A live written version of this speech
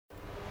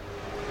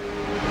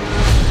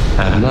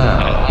And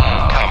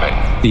now, coming.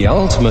 The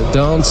ultimate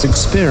dance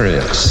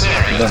experience.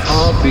 The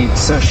Heartbeat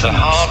Sessions. The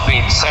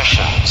Heartbeat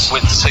Sessions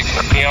with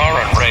Sigma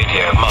PR and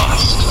Radio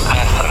Must,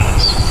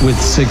 Athens. With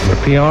Sigma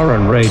PR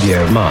and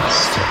Radio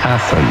Must,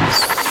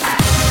 Athens.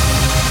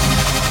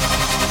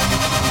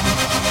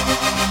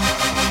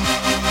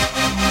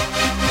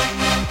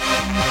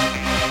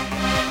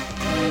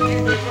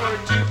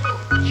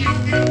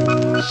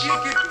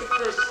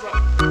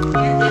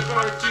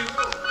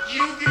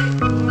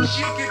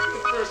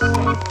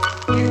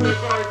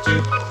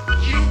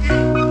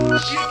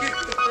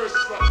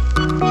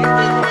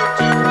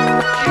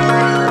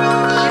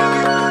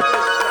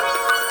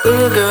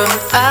 Ooh girl,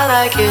 I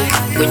like it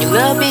when you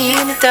love me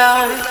in the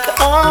dark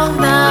all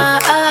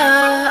night.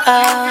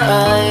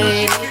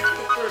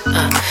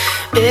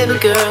 Baby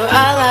girl,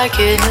 I like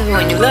it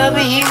when you love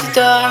me in the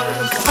dark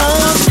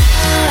all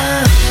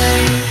night.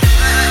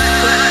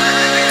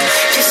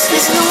 Just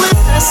listen to what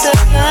I say,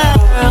 girl.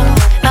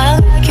 I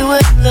like it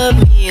when you love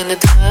me in the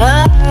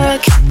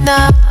dark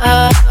night.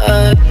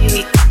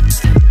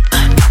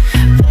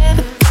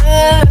 Baby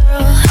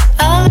girl,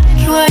 I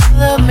like it when you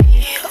love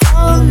me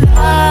all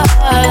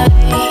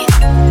night.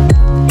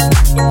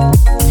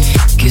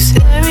 'Cause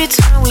every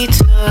time we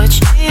touch,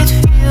 it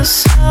feels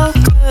so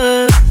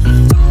good.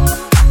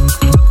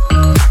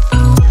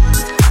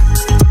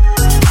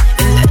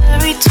 And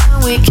every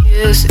time we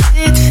kiss,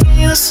 it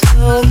feels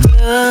so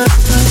good.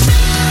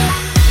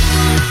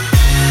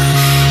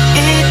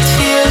 It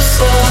feels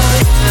so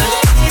good.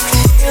 It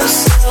feels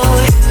so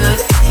good.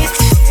 It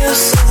feels so good.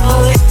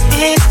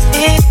 It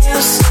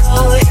feels so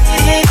good.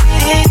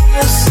 It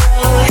feels so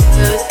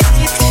good.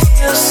 It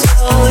feels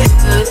so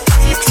good.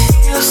 It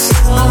feels so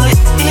good.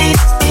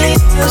 It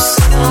feels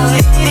so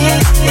good.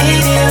 It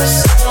feels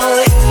so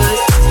good.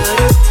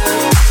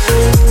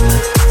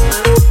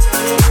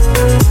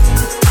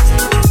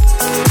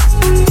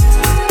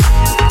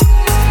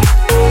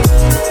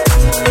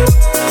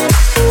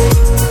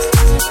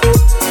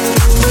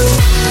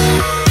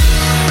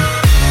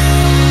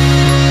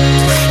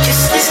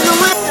 Just listen to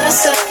what I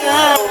say,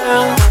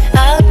 girl. I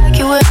like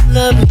it when you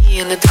love me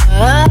in the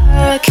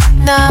dark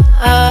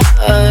night.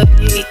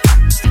 Baby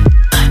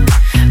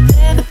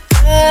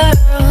girl,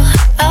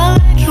 I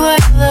like it when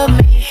you love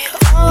me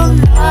all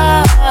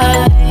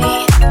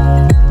night.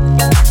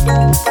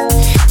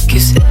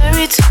 'Cause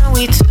every time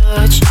we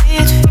touch,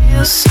 it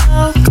feels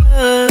so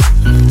good.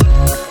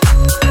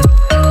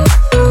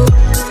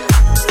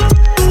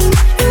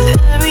 And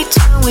every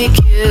time we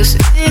kiss,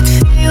 it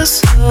feels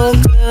so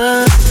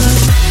good.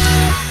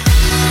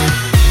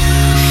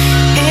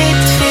 It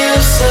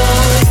feels so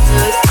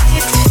good.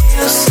 It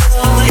feels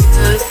so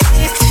good.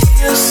 It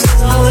feels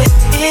so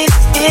good. It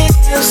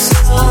feels so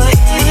good. It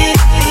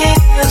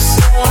feels so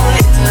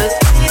good.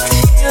 It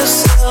feels so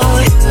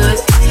good.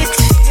 It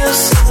feels so good.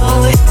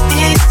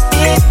 It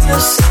feels so good. It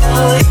feels so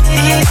good.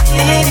 It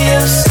feels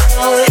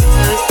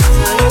so good.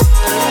 It feels so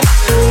good.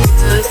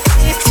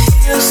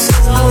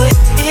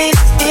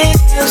 It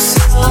feels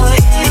so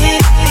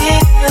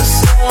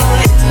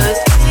good.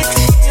 It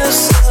feels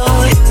so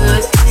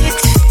good. It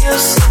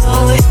feels so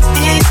good.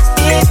 It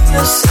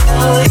feels so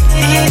good.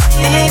 It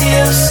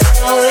feels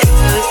so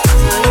good.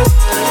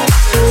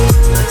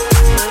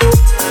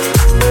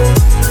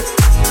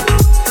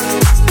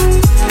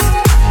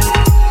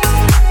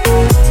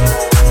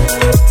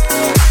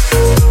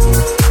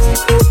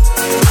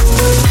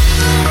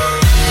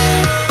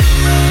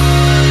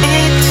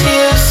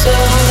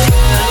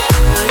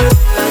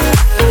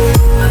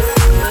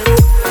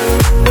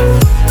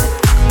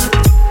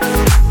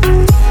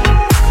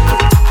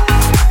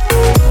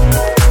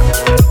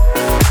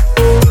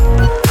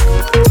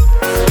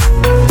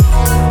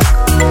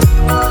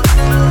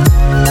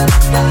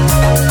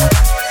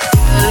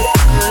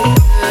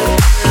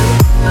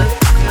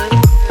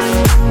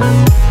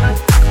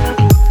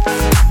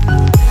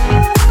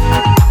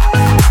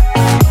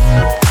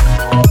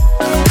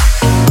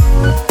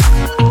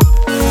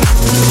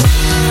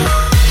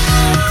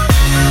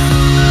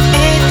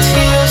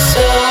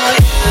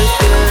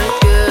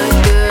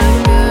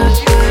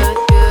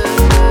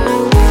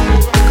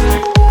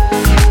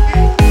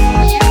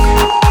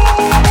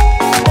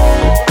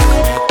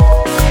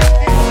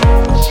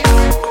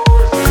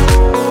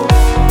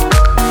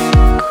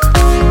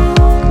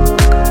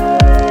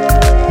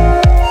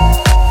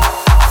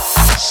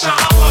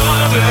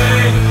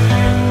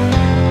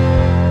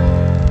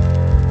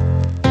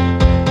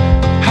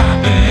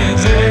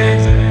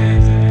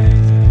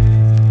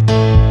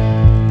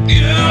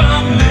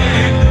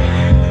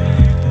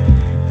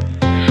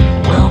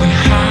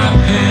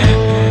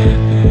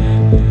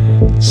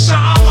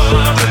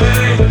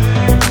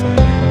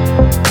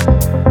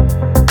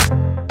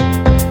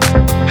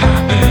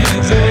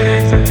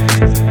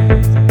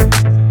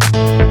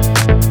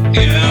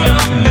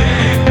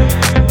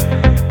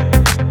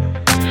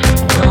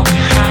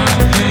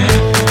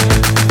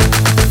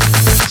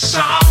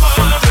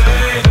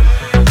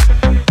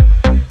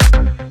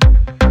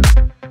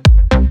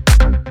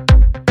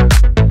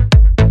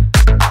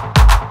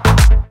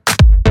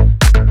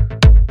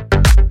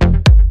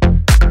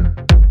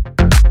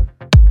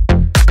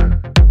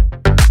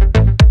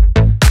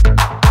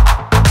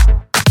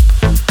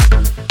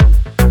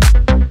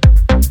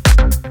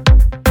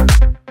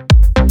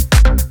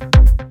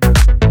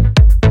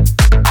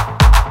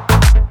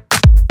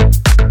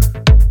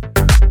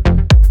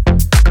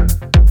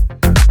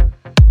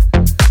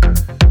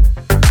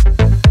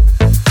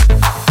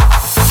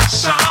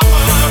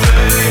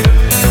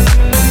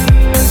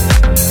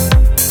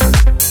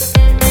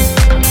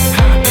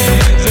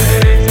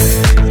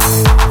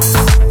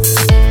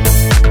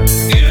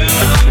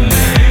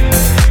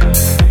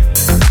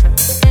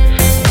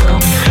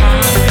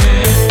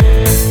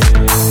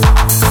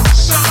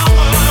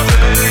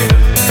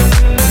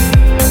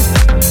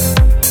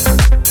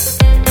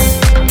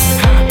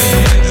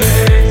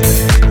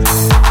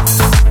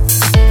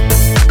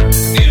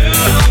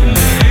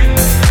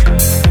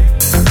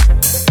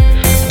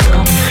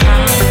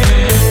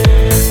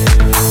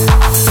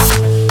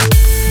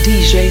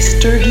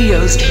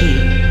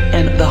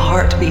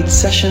 Heartbeat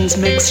Sessions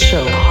Mix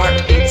Show.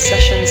 Heartbeat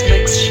Sessions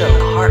Mix Show.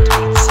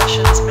 Heartbeat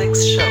Sessions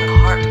Mix Show.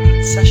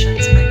 Heartbeat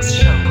Sessions Mix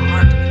Show.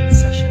 Heartbeat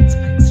Sessions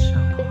Mix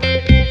Show.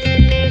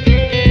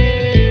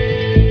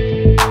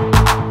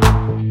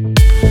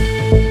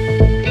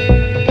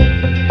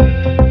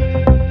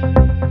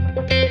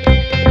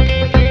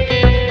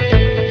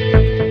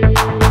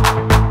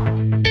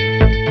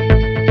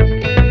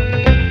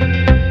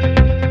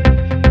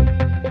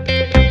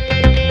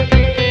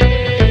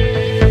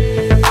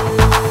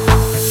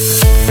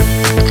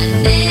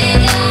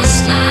 Nigga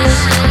smile.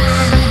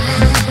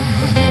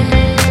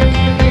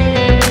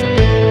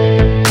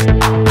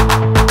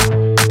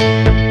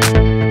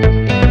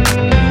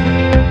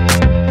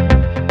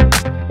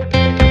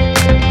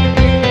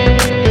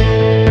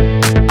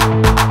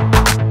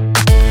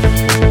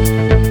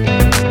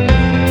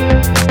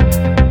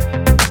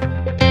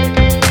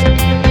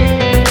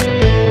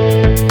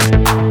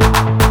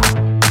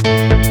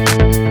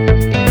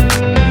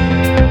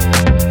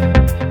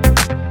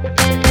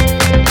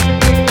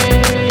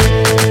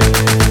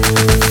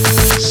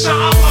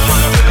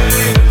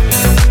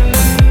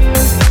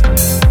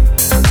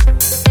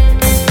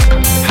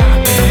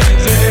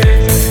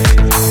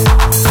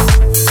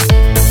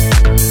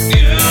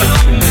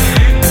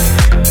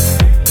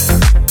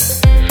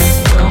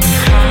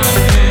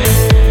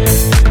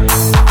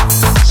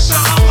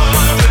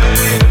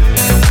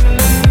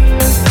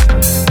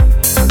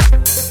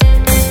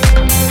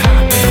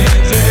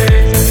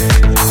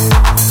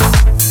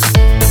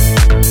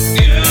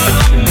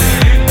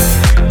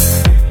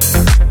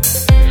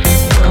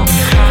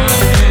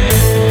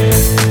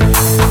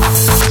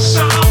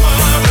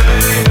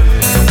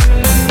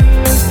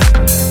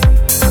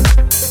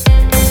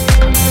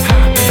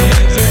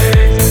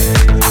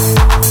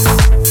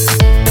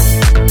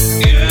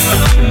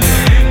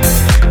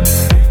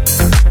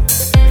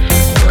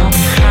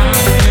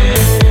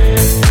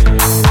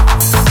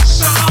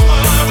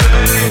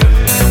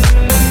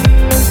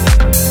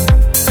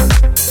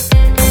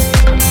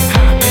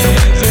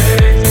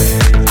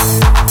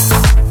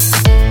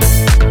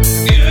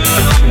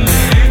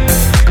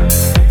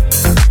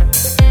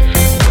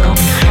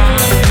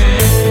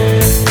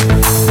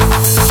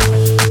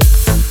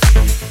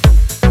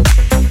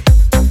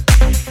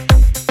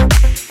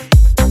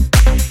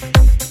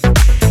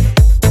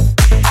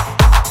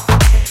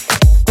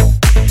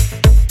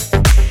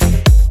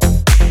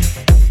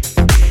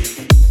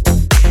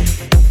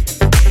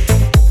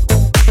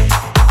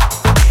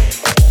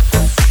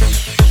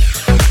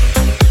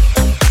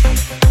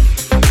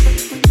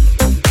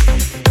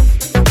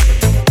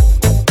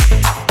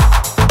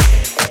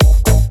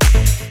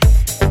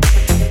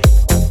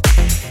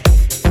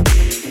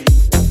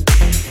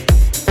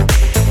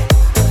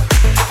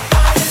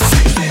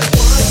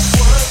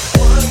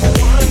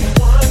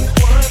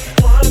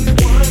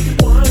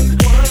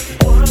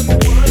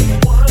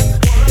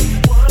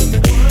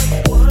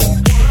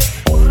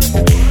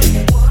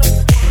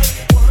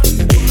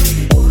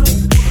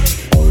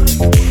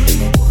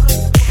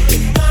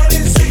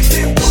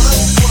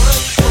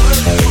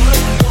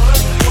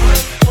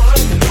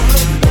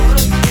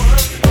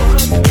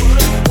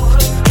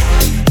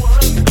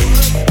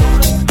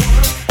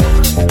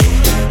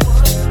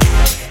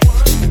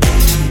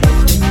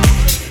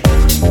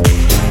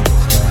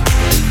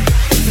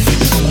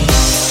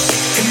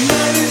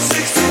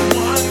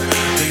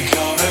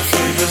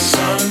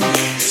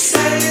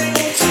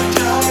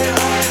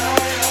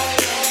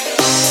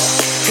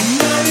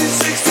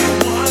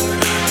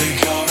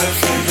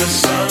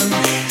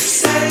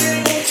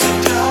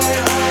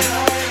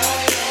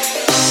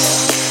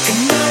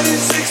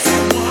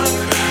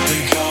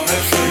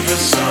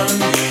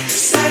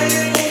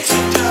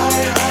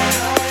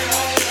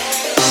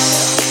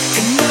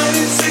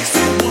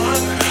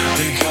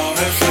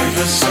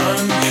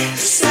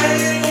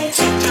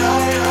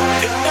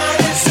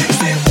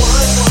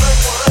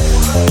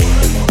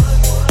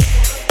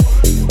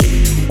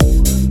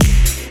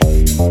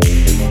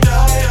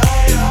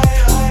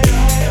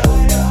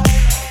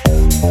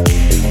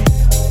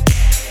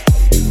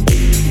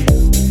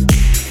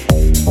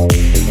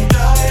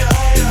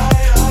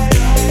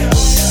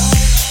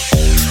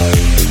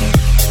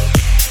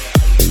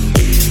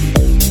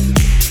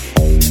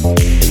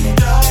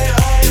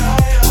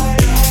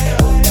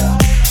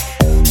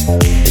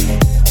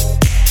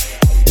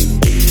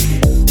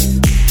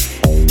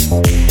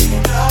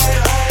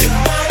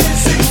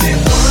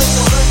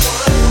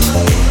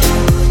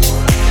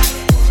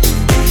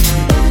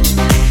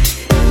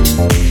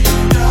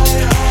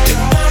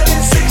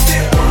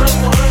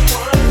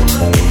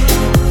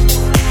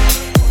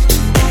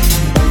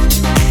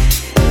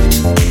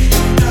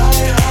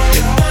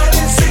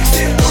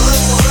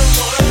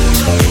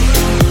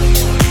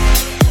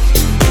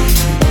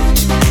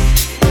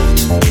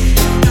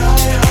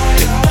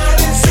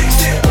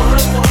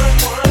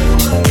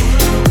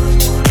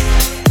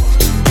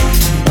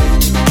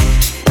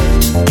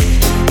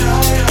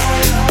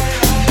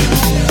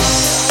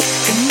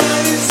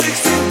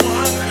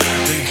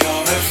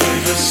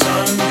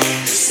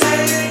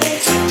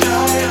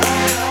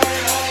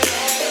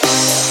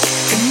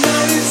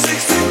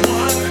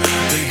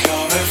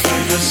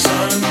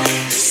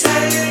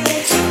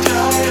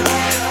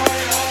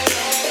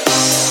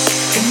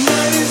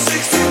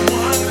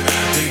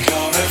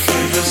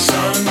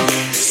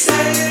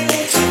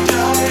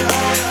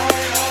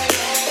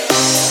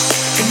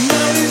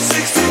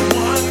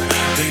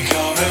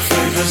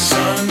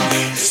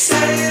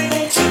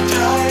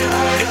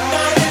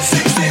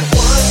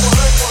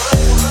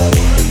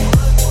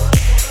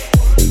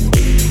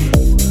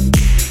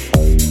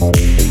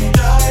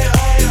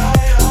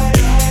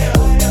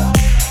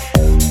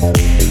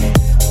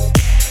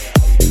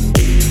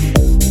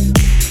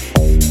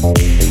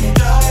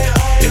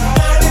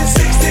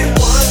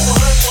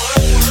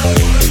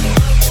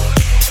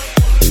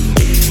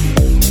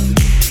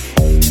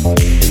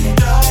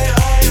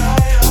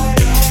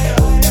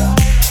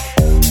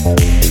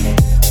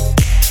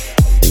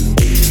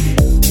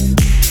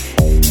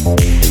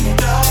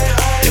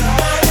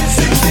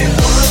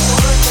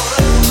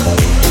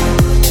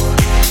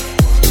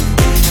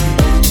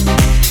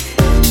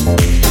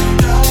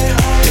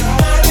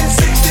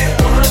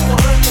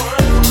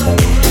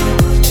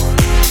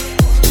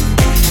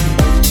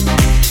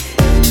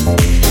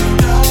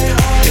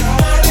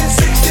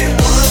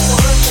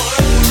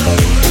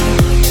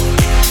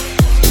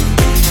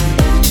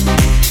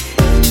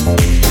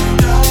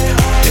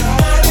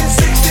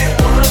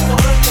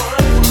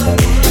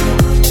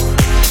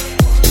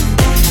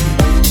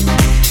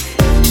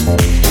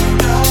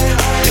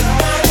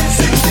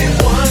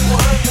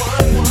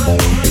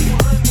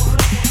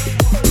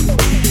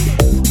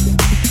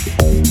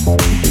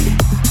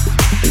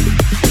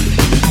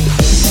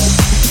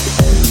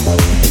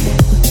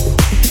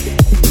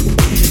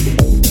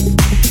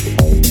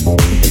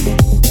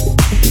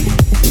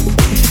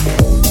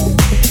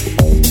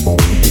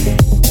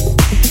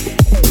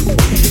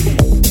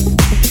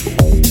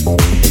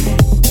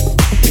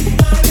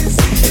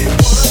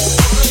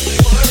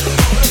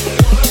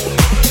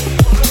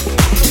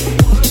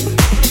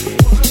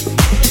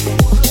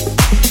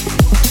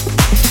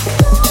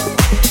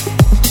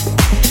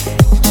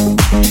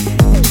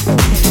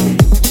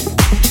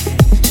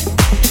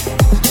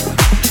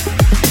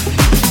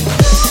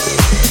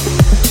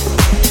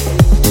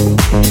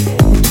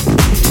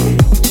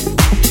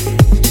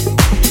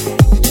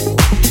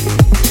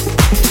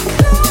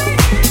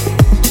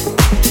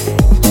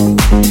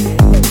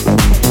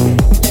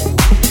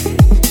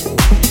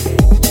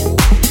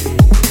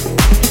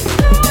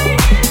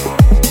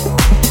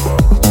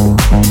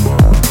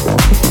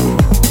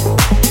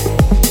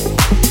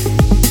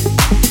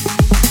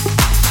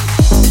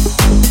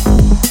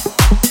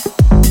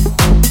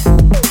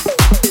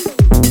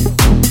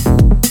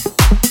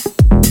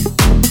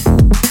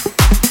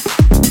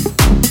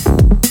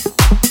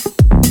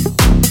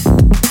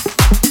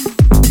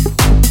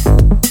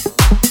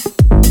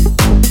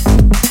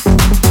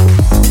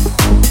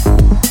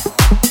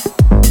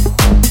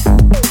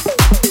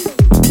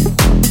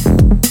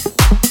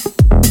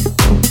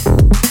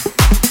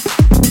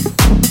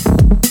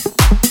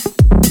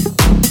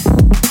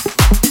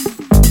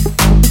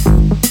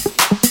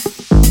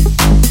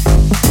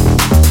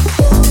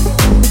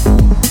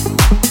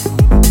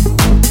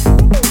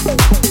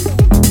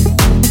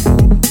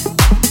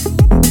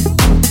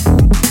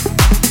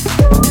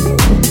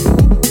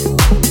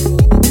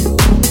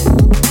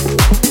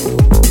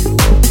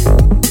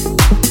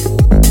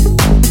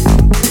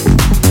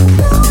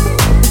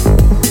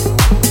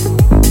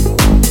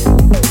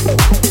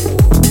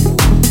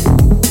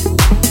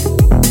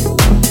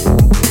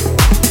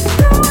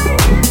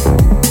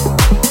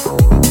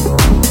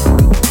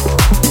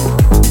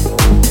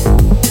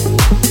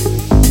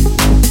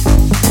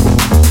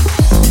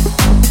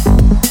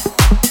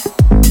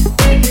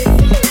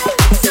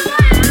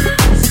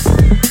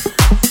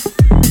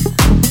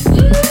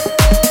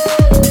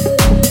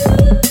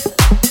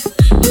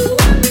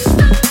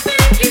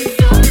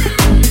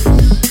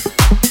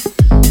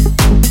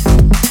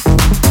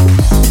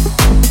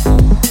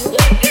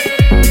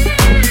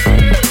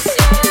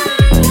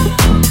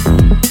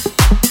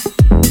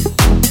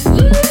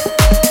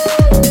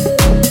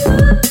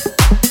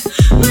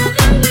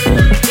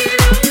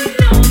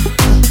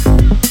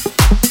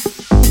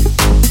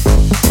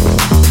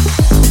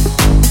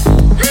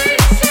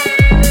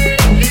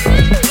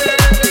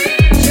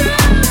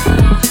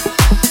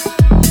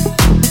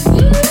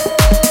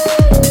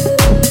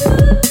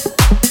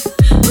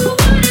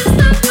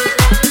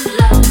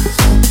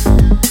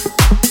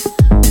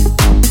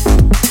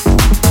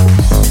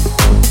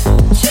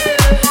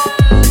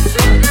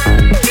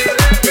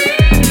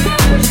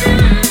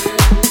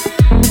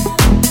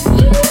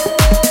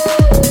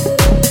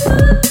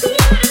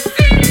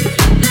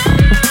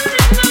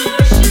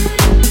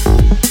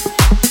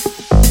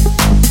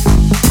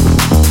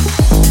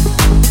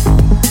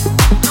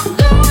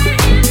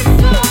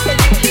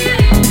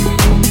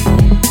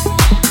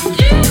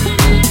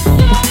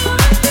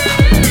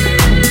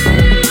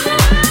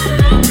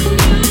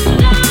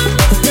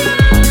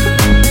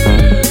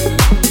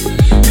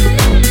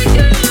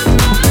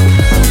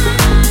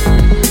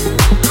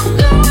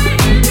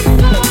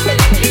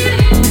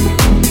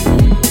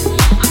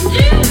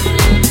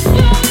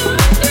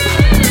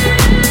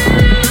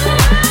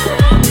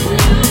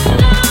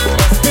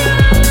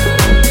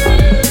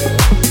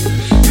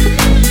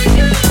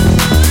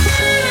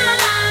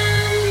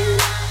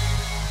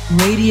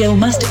 Radio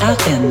Must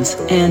Athens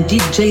and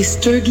DJ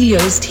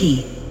Stergios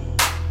T.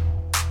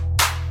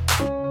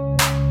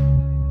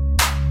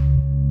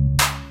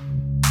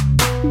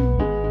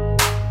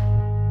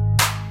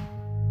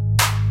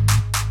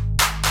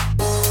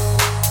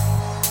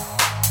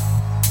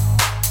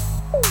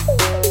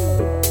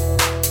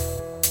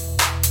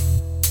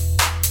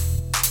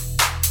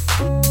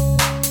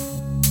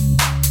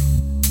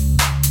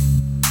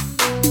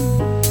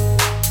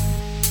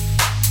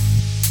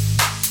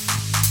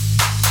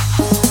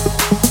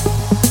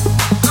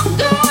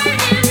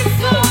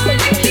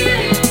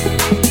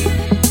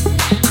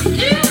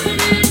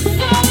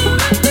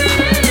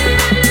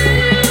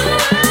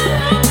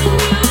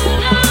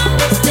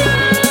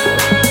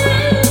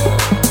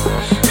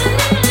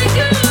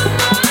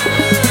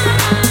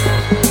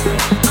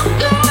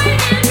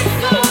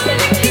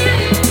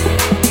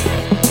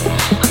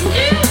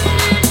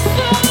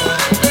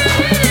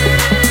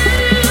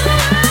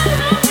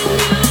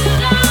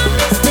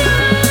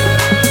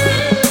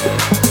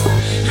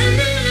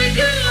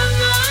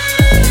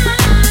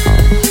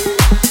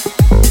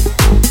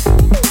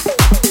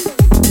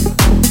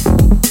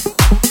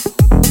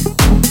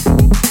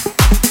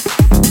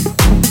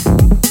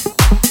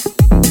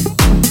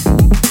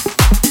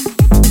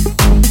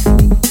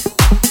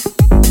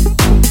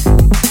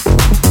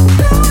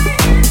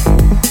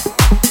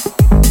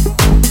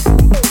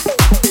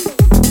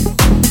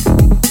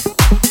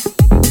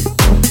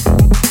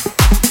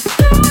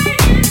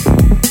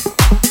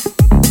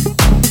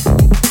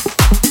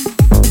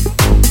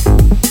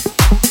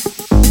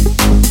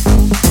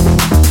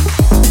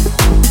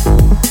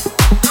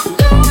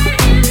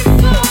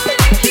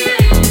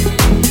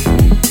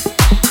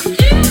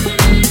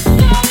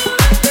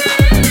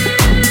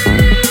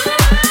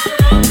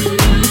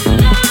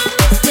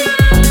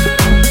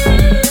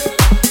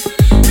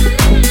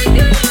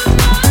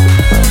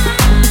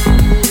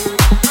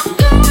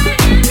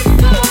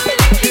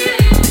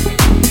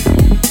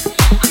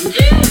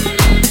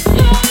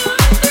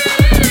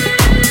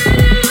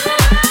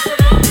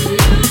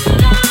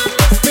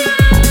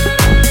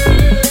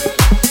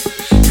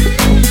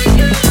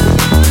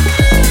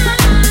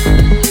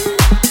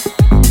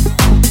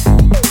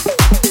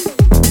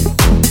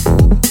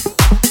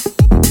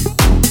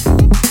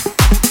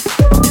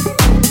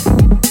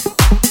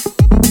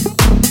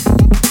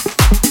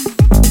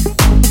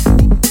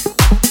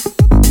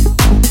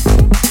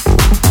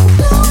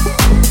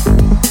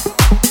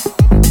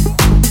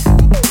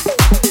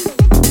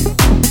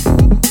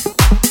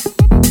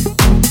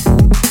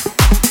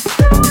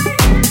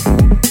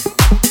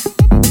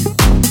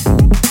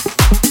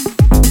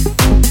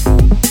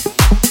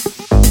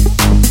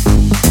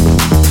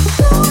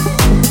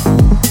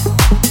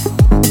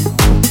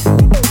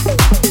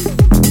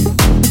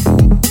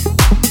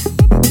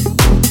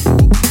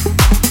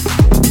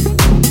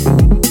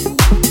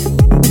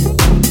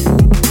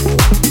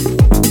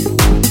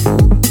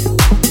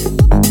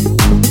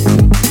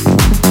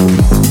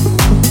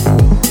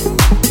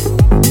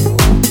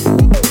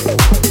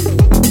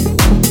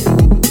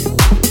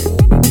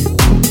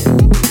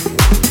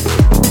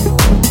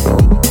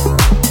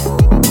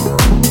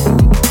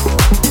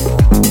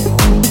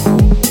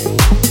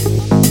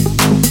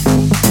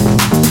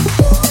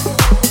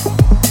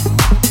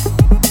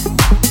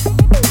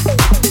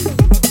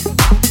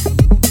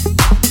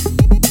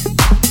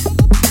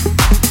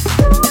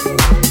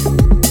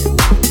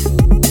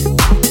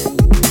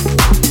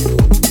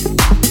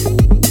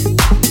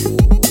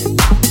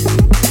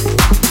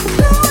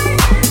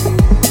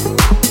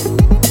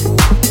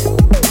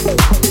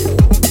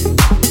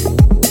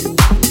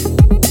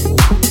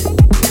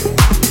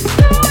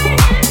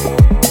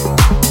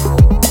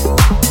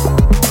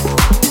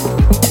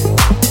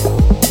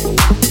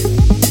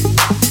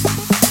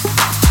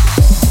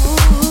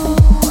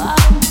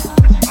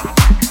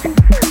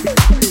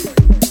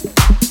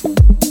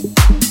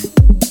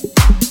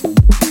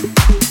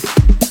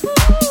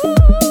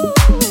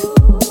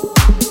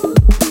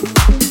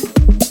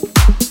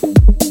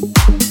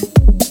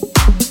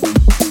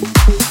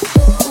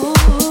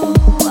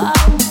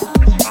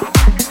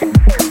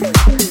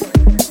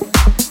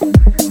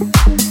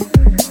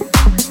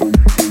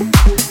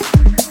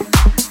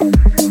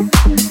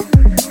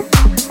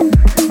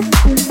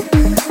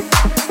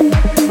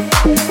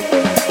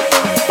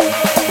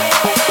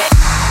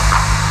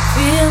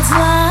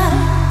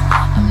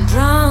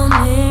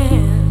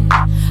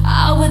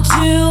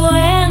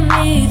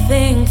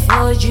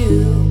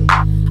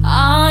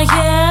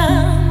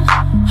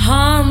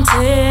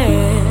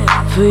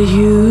 for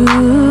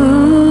you.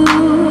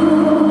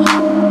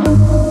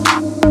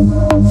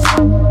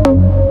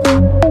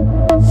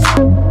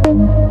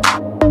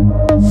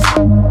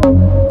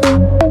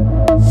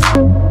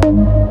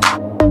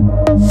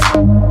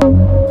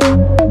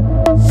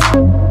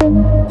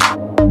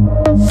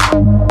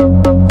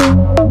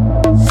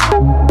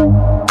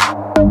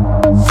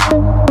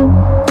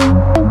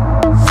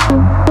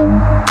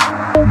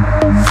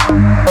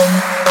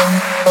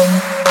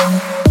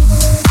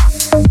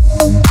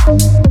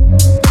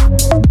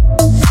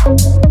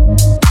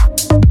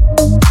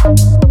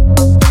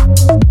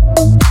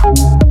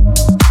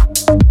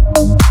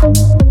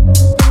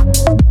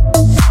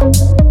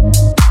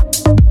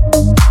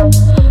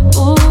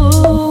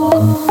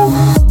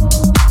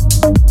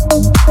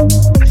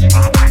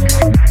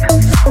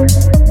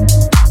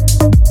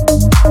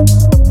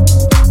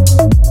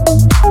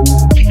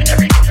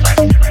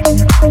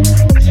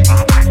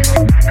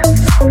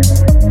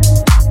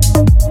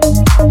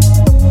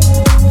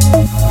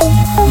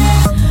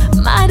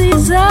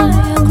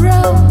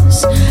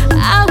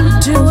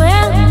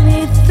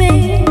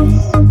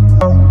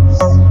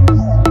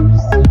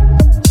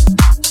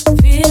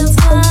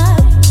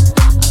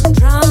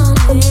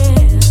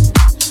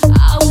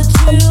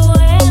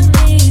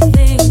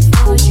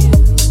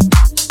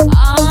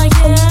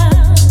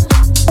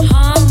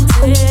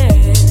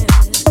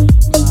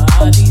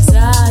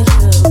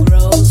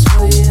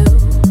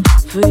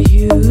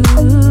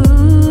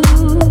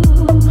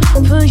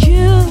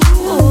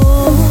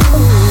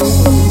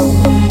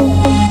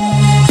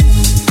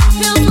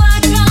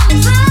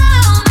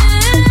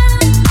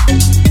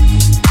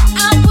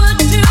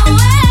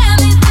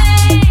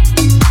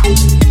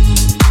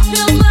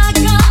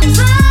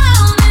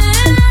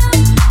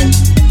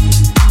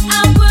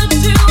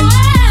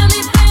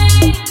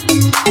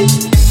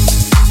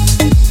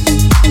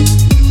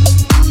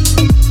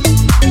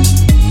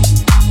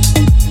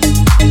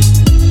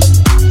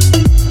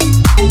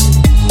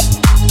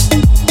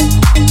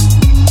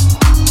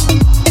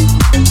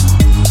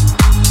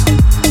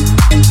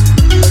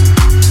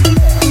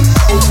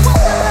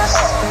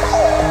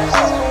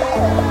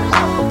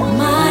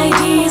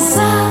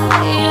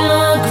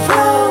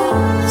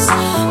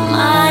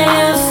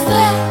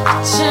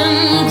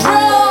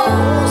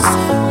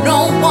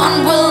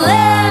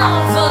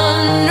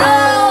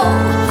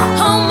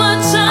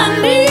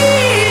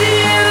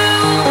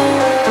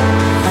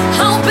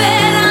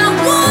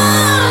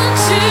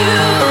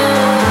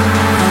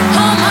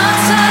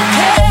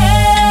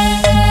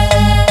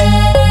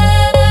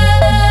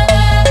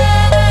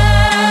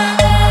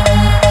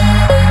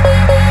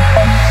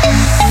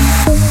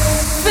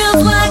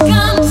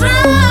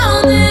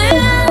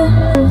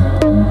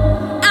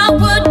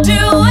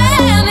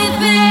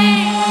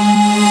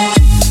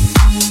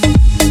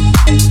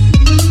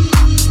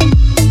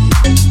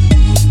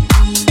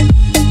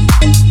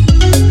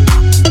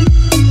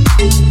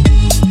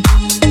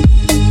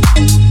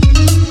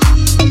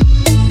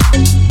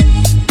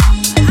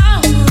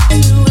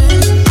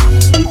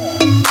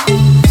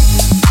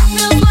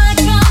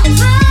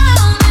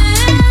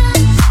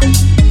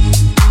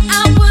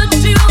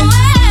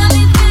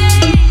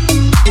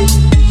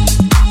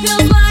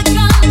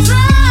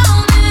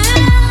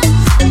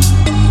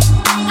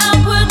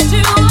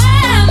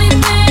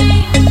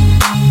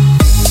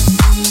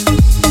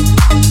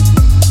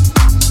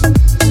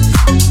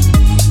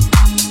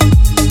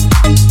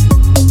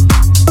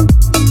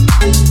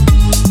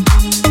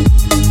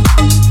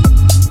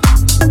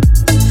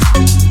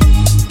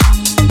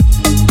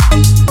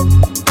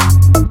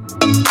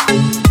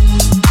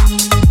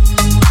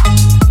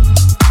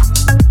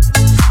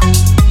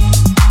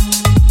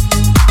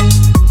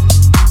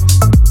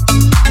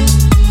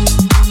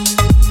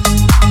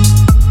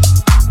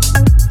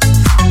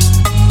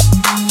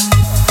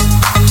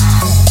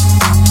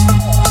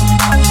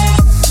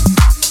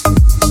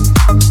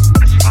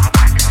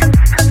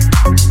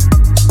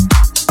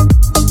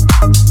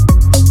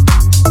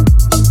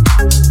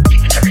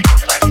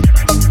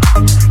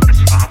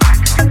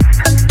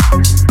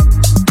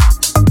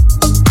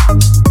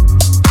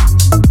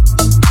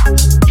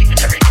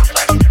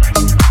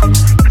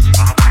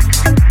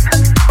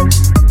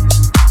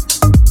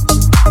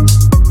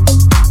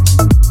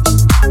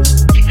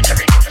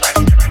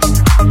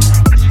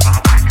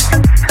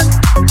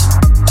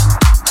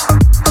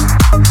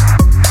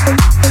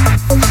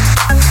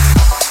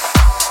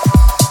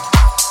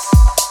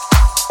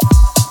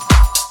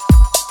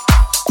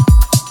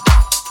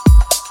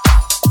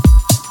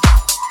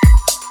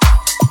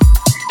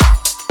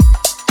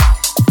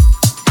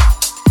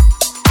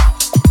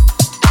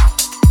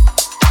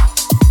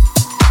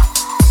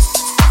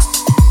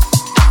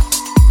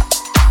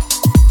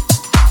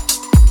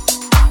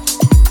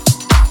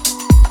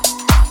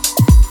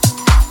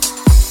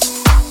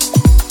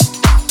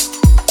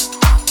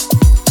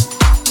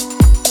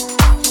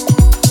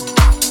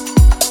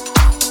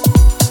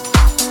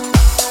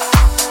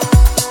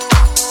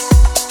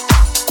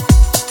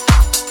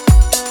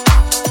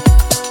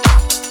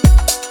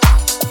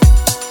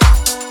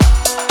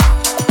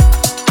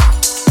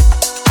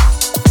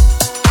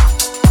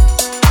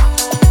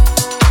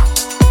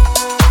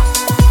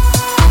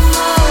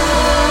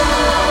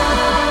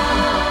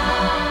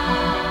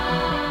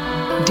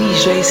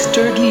 DJ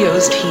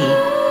Stergios T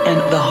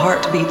and the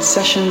Heartbeat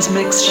Sessions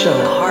Mix Show.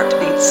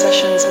 Heartbeat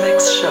Sessions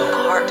Mix Show.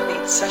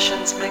 Heartbeat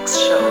Sessions Mix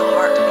Show.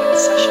 Heartbeat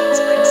Sessions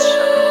Mix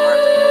Show.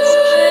 Heartbeat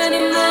Sessions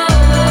Mix Show.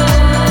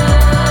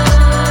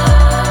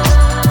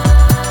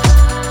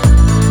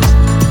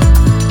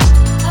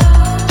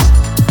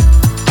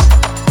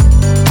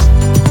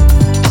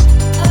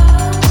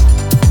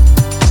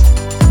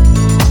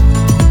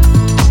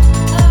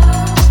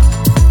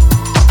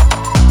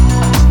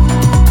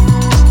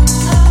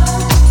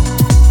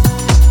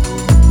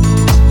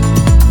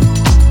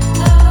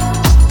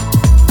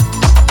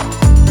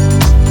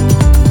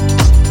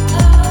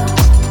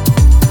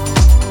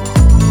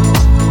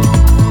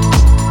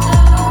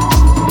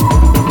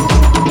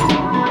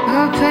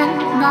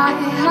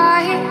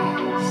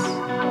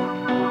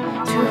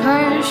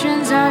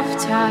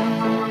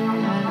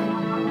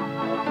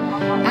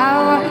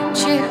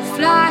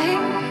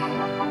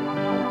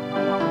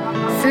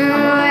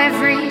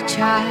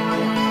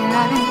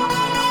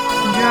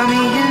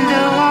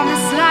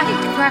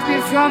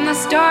 From the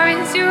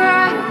stories you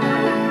write,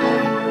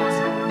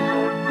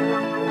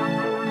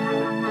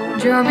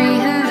 draw me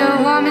in the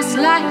warmest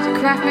light.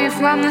 Craft me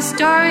from the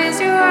stories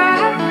you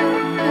write.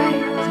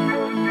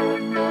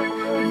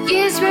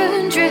 Years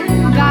will drift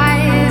by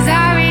as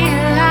I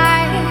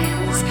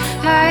realize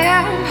I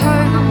am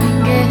home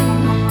again.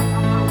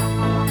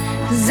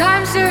 'Cause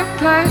I'm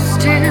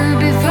supposed to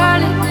be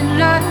falling in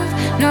love,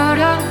 not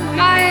on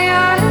my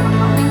own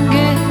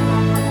again.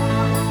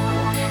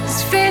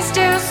 This fear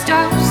still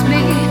stops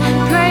me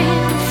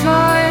praying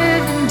for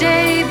the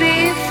day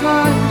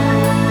before.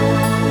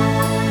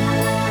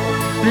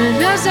 But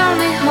love's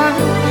only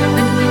hope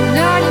when you're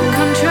not in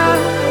control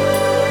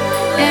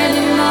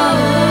anymore.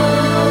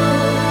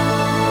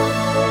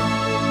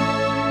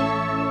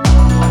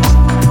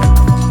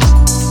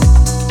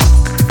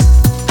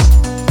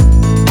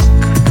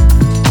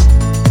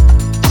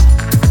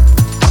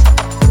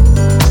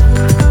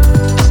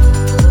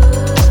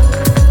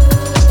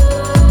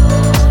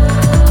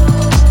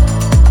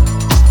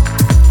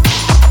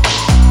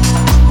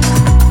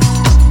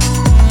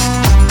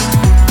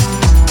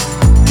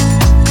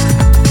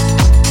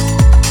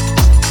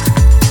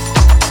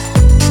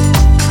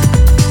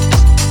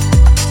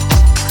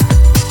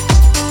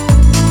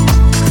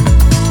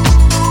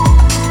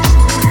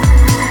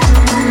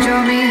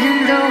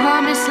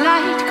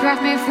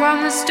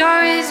 From the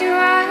stories you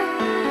write,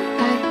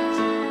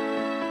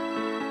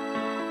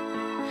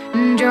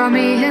 draw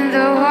me in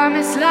the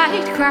warmest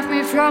light. Craft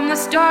me from the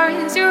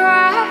stories you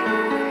write.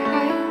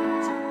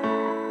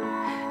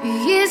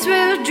 Years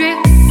will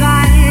drift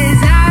by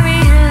as I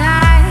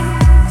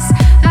realize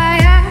I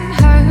am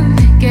home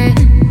again.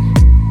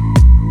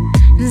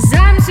 'Cause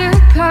I'm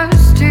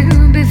supposed to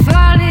be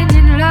falling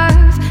in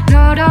love,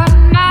 not on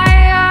my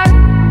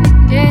own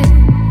again.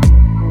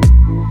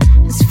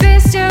 This fear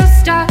still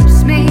stops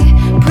me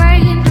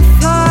praying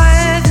for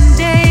the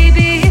day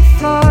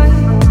before.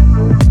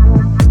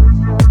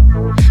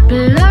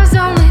 But love's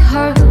only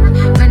hope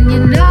when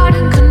you're not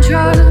in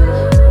control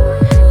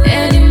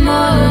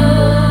anymore.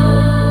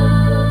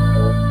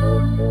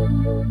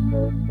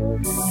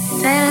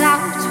 Fell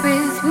out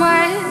with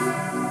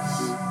words,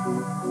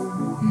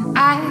 and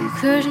I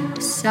couldn't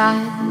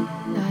decide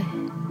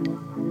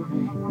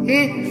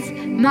if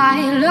my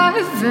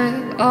lover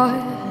or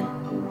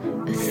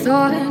a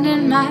thorn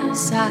in my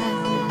side.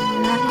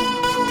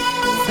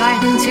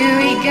 Fighting to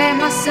regain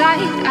my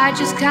sight, I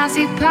just can't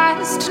see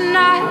past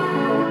tonight.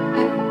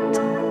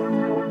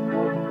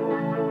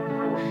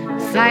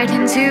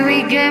 Fighting to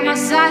regain my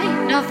sight,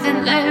 nothing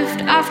left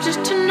after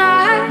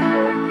tonight.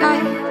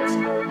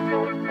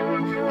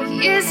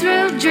 Years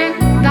will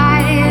drift by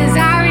as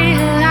I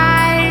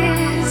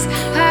realize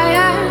I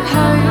am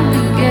home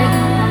again.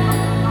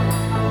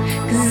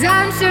 'Cause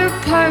I'm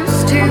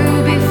supposed to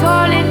be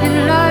falling in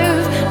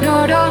love,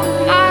 not on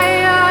my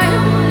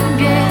own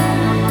again.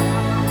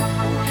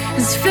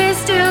 This fear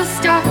still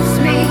stops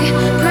me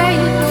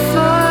praying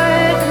for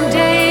the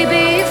day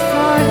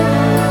before.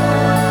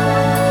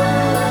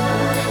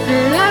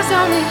 But love's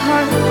only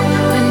hope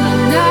when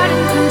you're not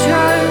in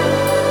control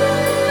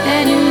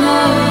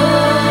anymore.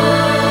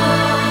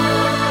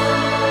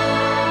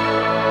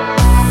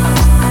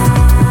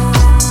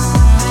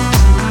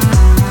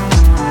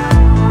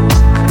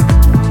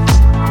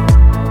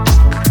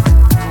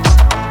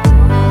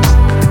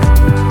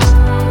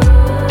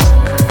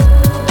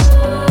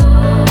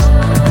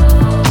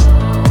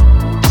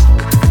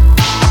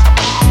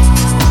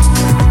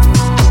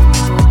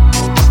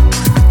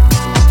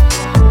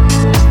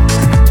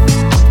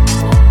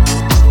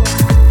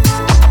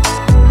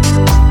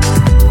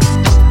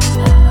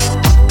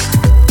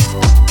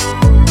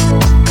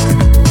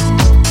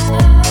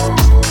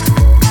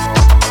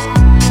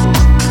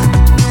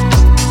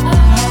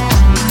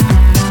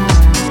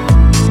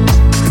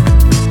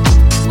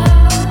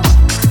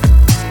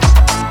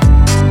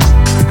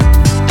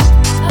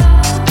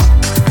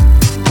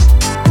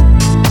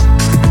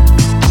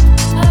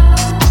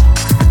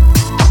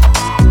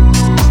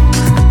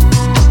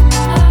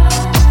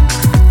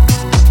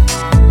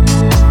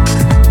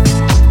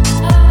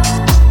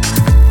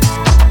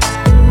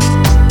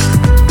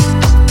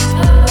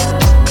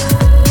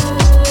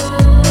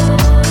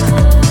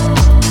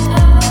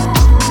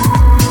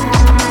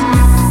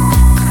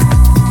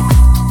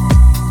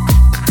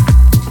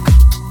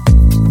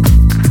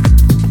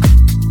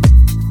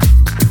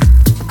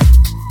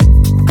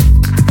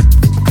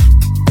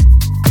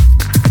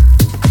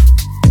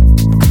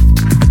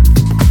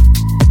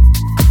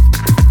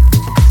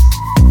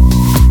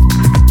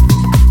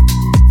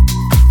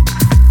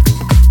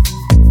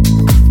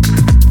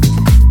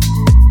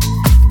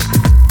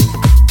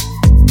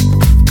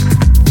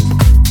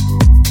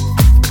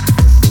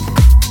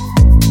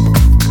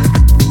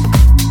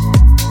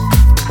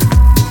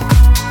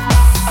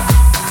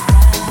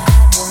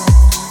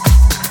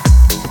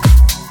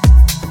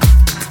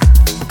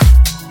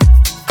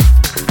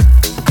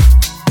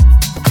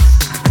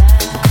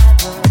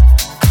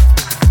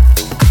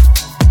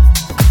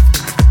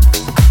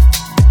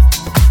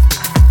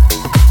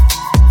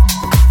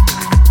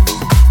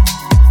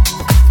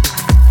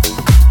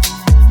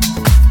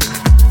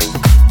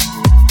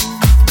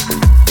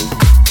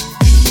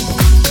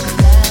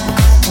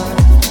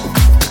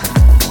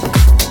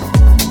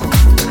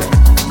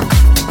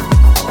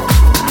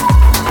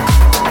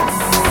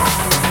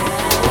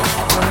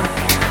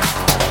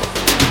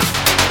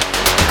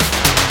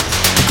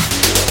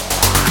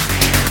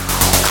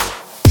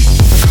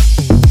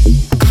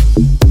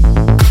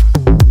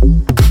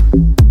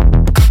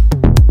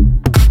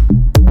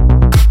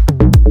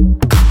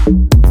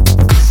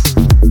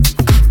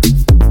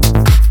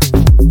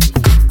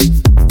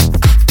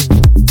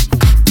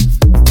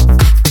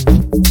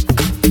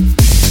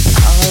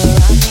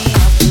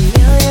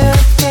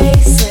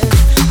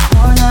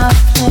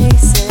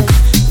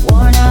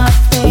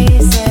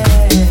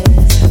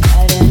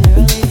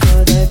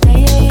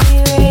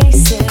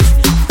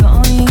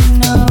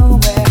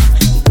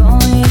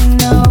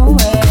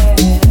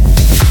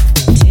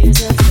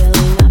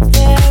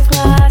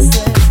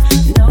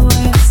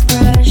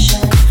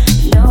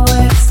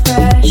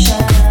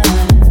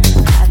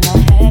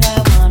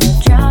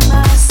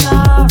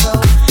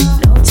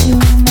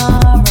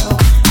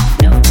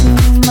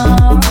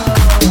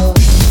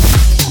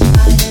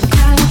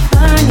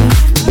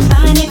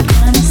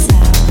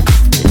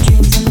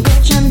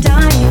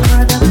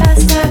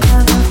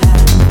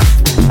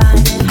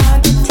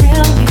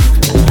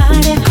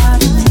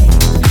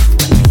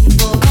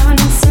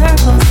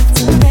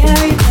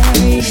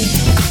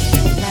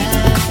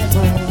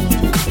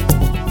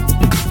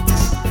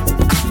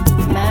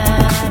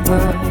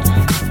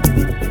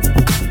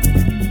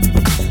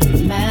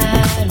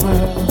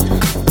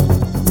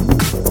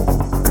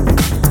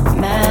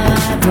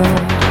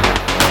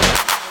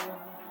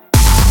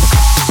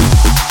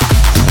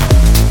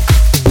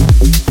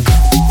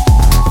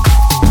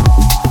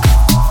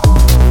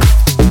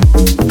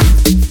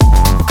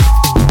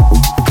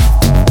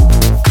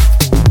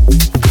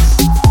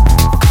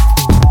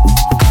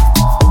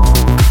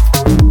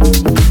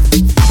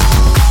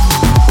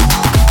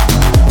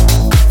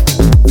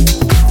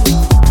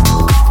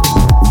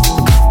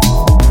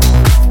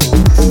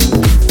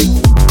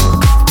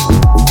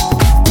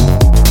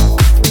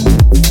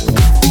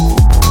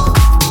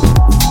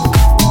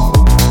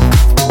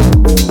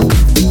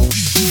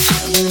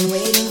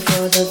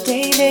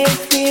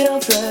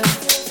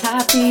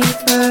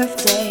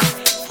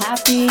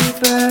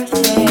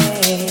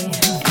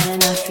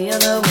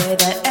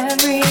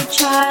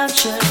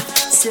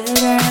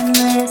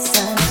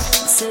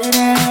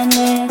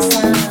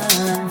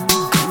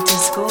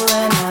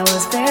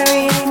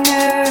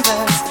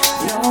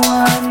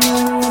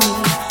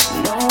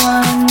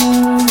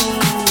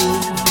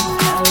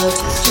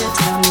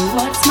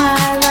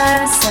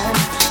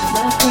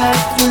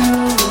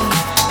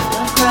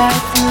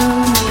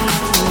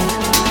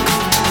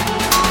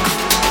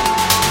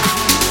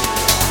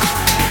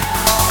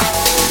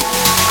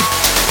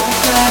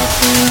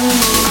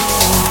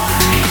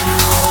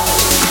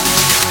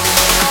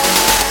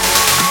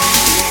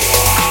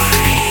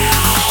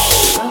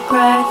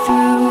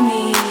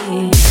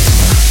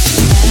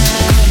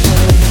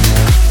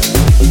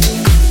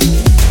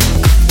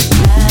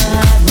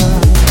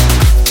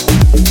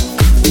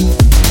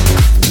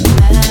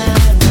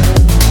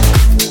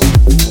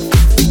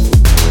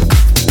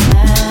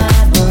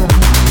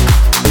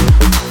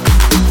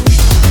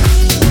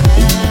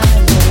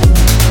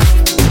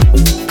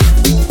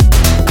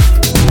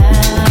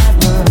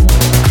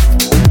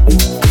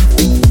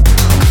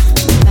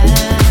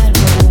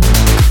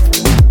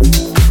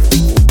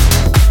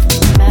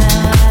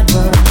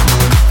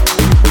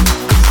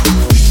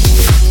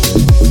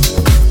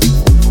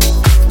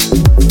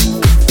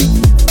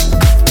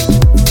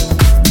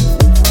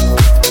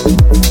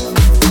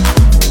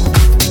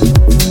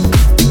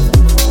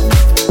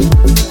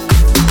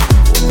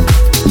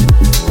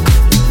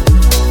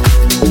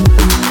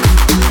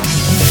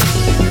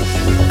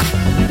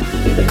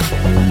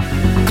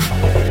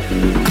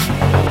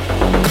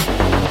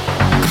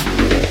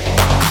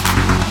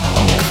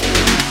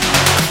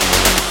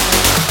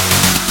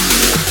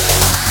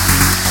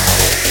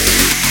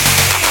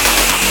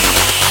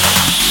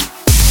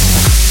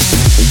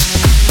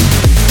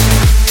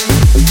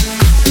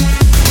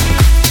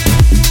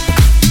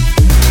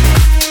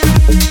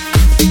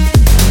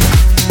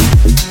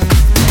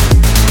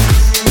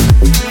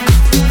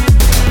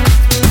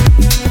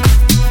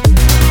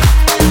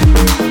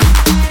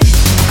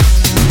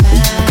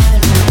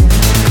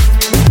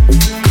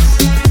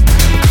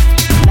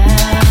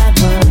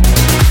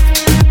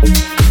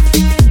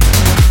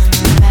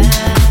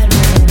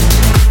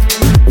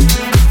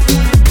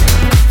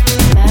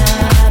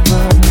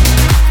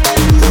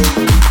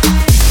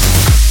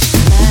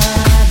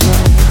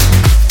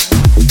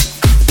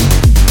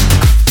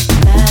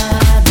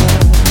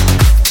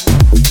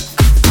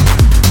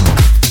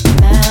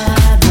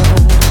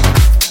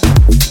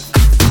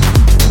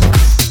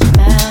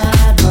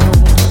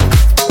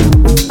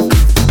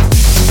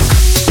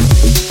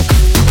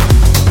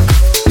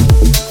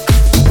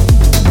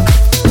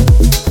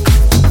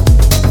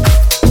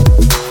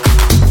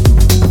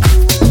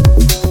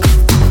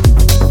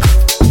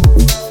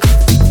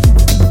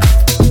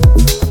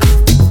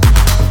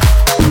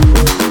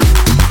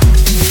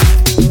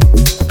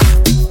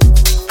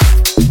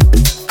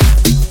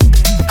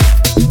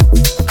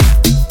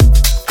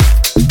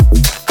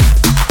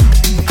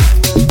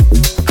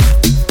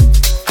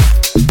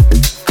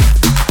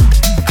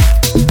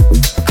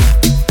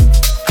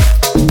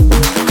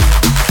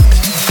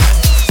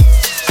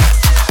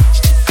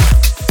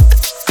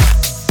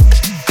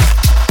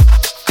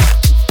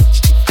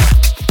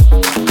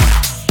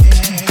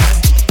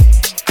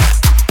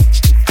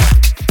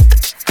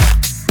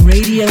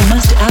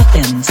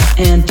 Athens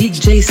and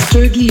DJ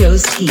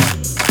Stergios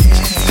team.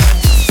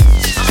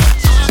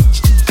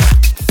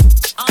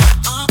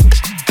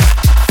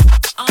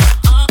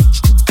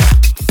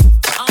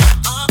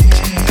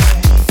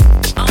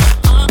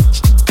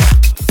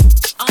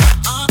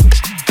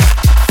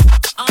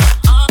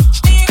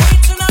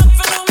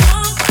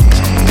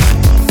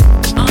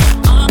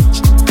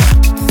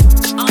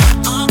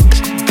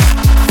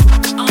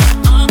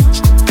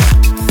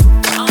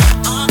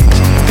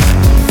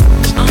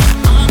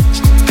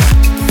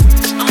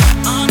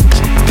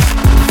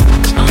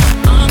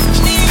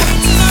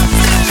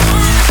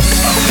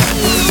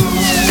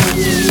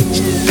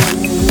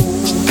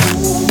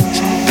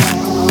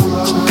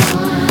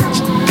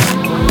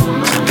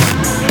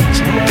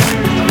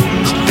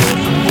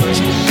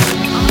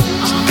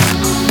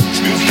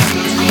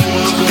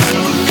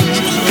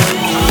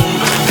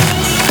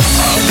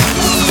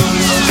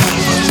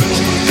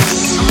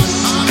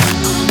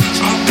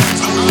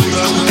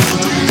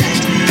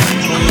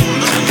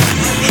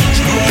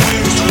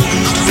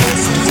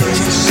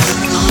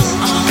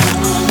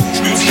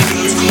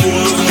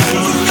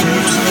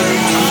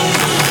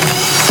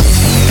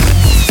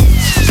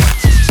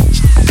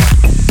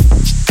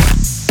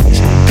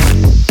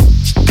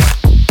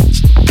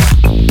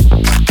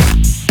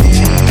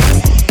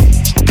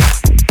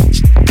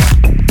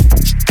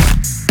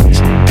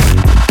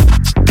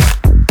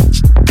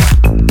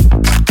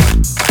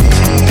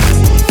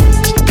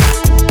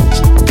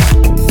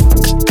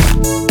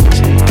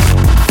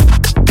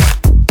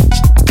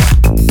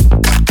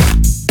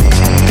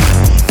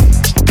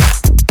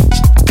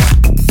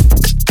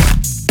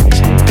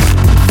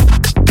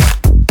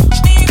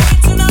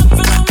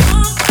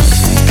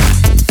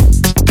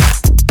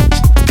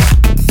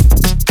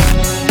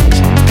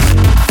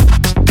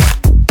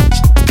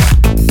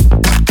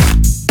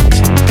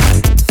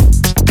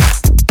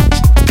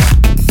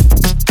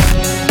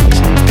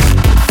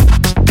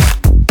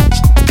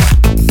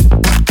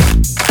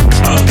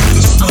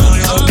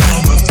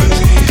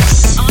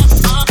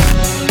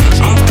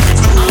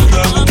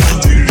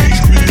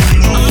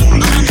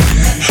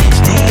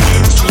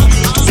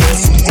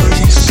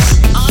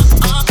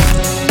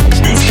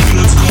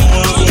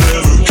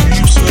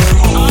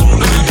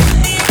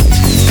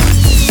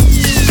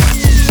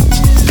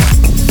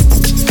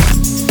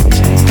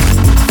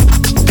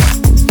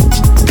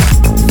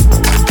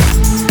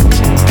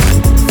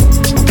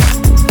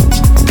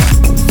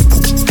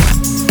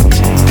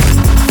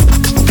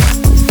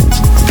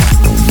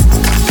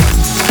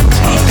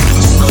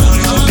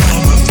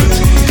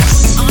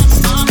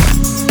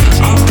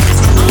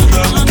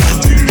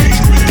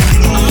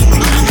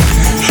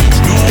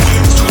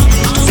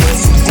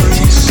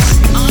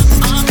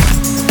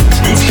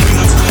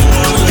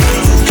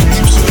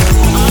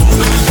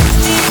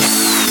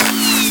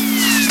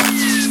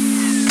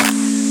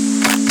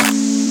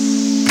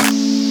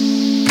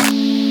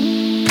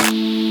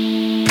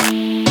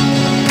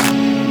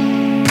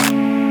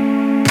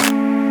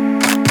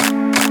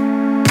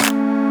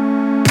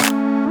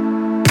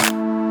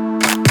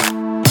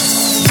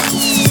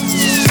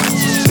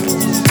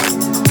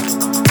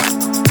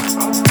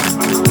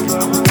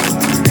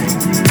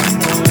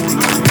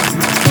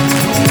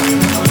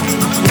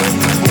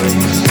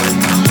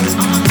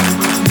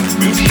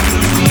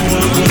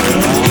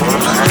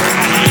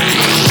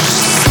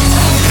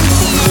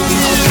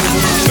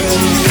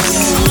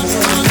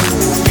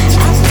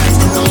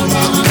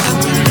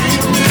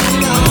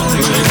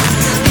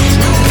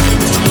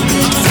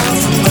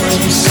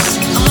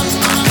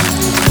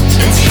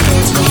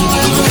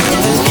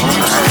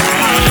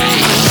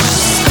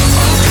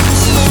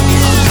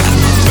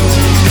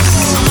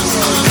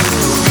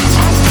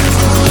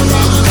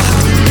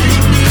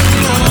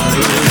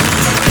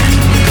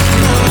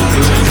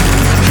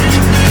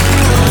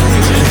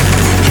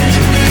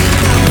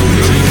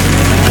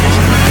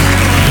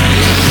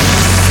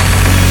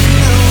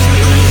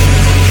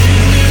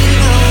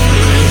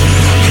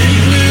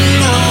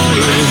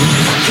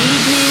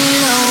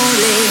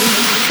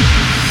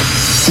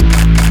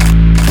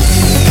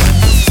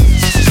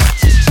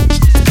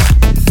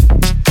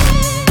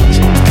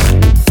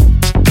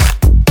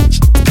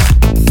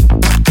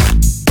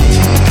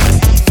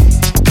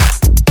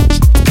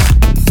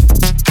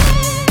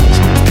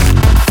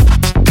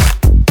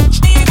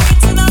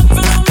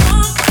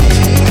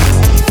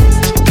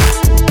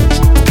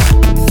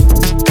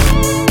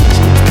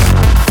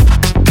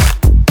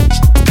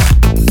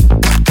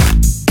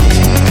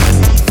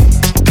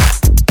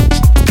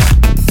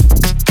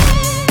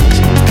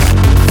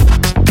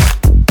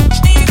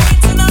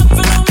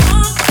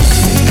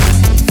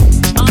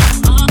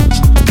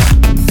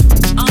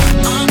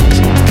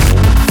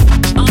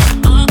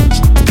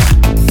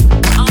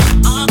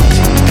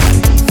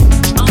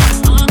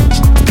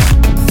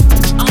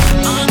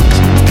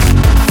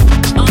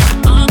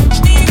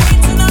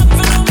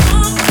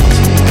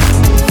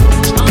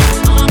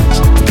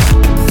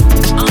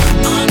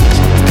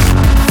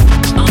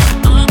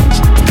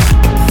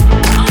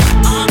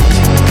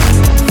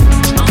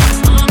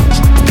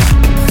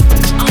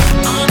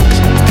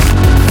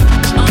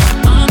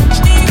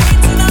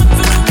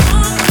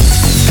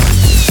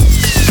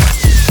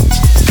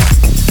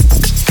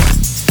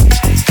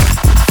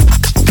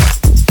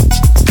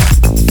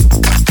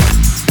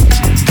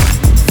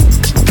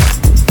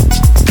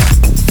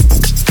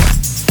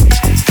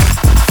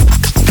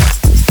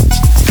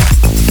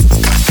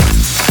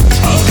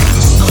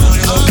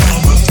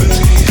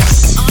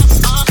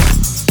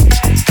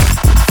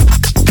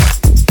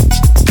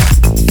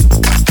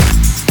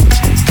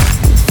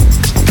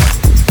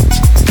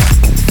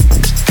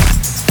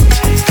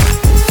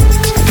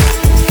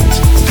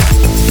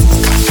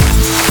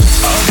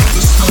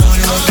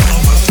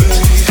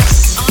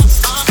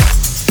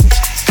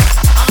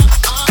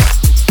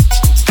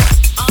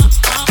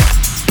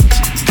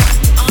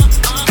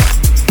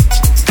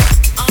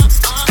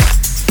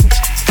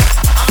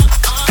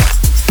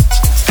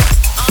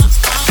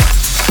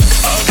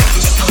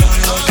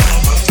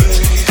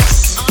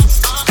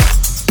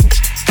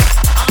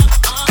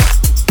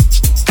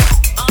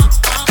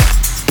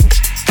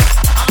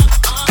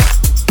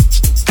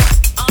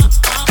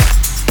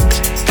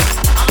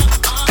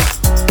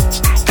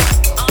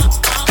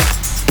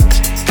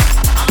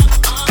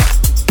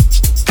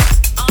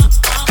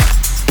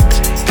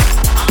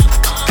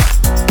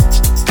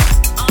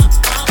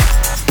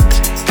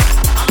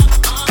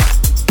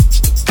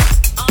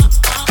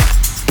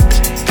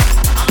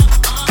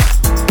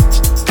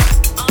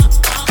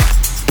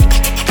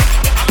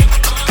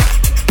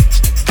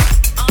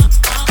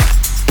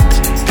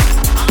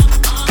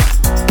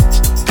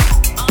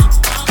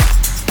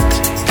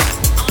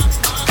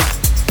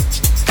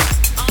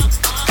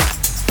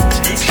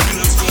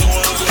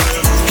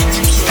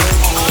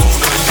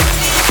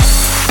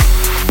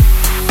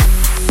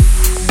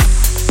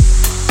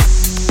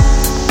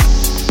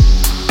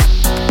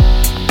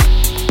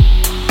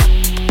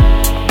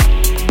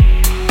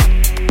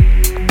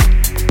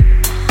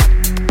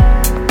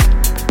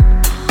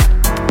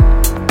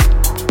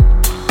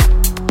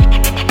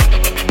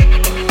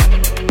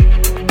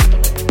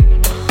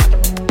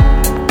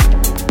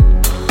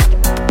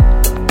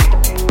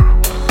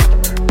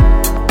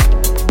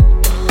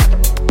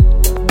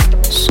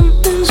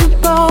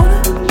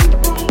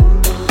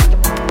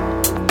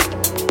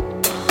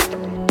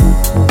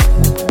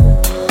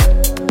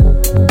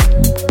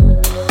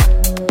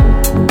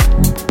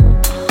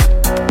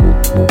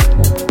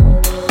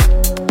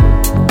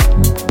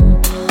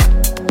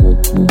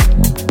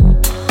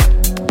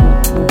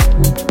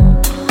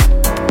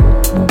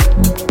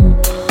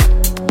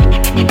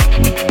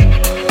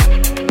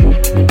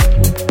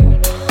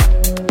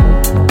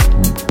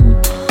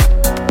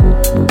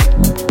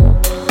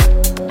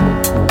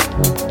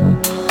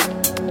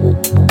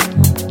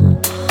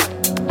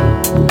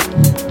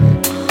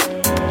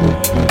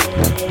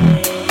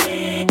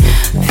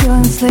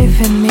 is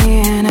leaving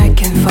me and I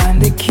can't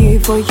find the key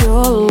for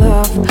your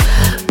love.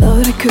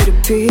 Love that could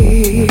it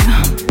be?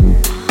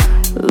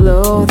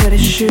 Love that it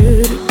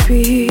should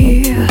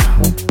be.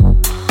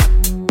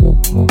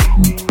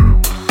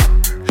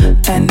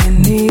 And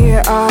in the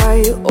air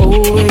I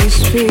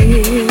always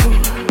feel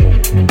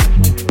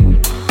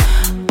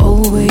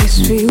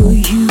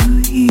you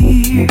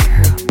here.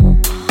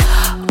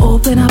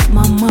 Open up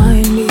my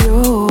mind,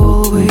 you're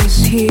always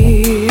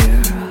here.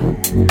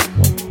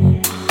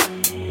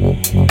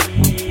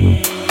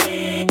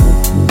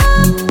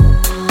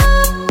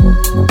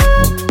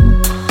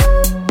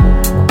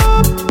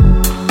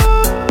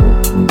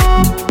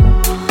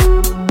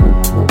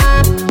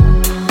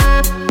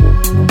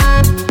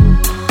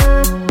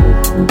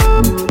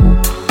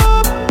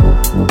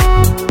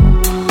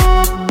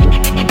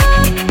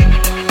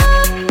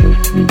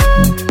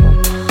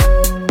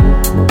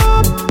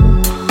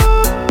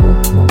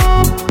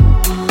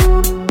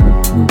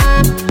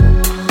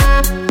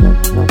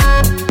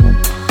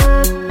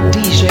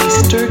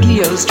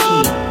 Stergios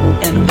key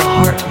and the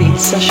Heartbeat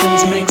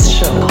Sessions Mix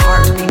Show.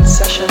 Heartbeat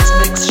Sessions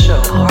Mix Show.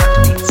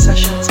 Heartbeat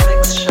Sessions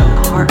Mix Show.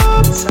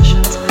 Heartbeat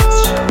Sessions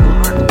Mix Show.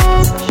 Heartbeat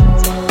Sessions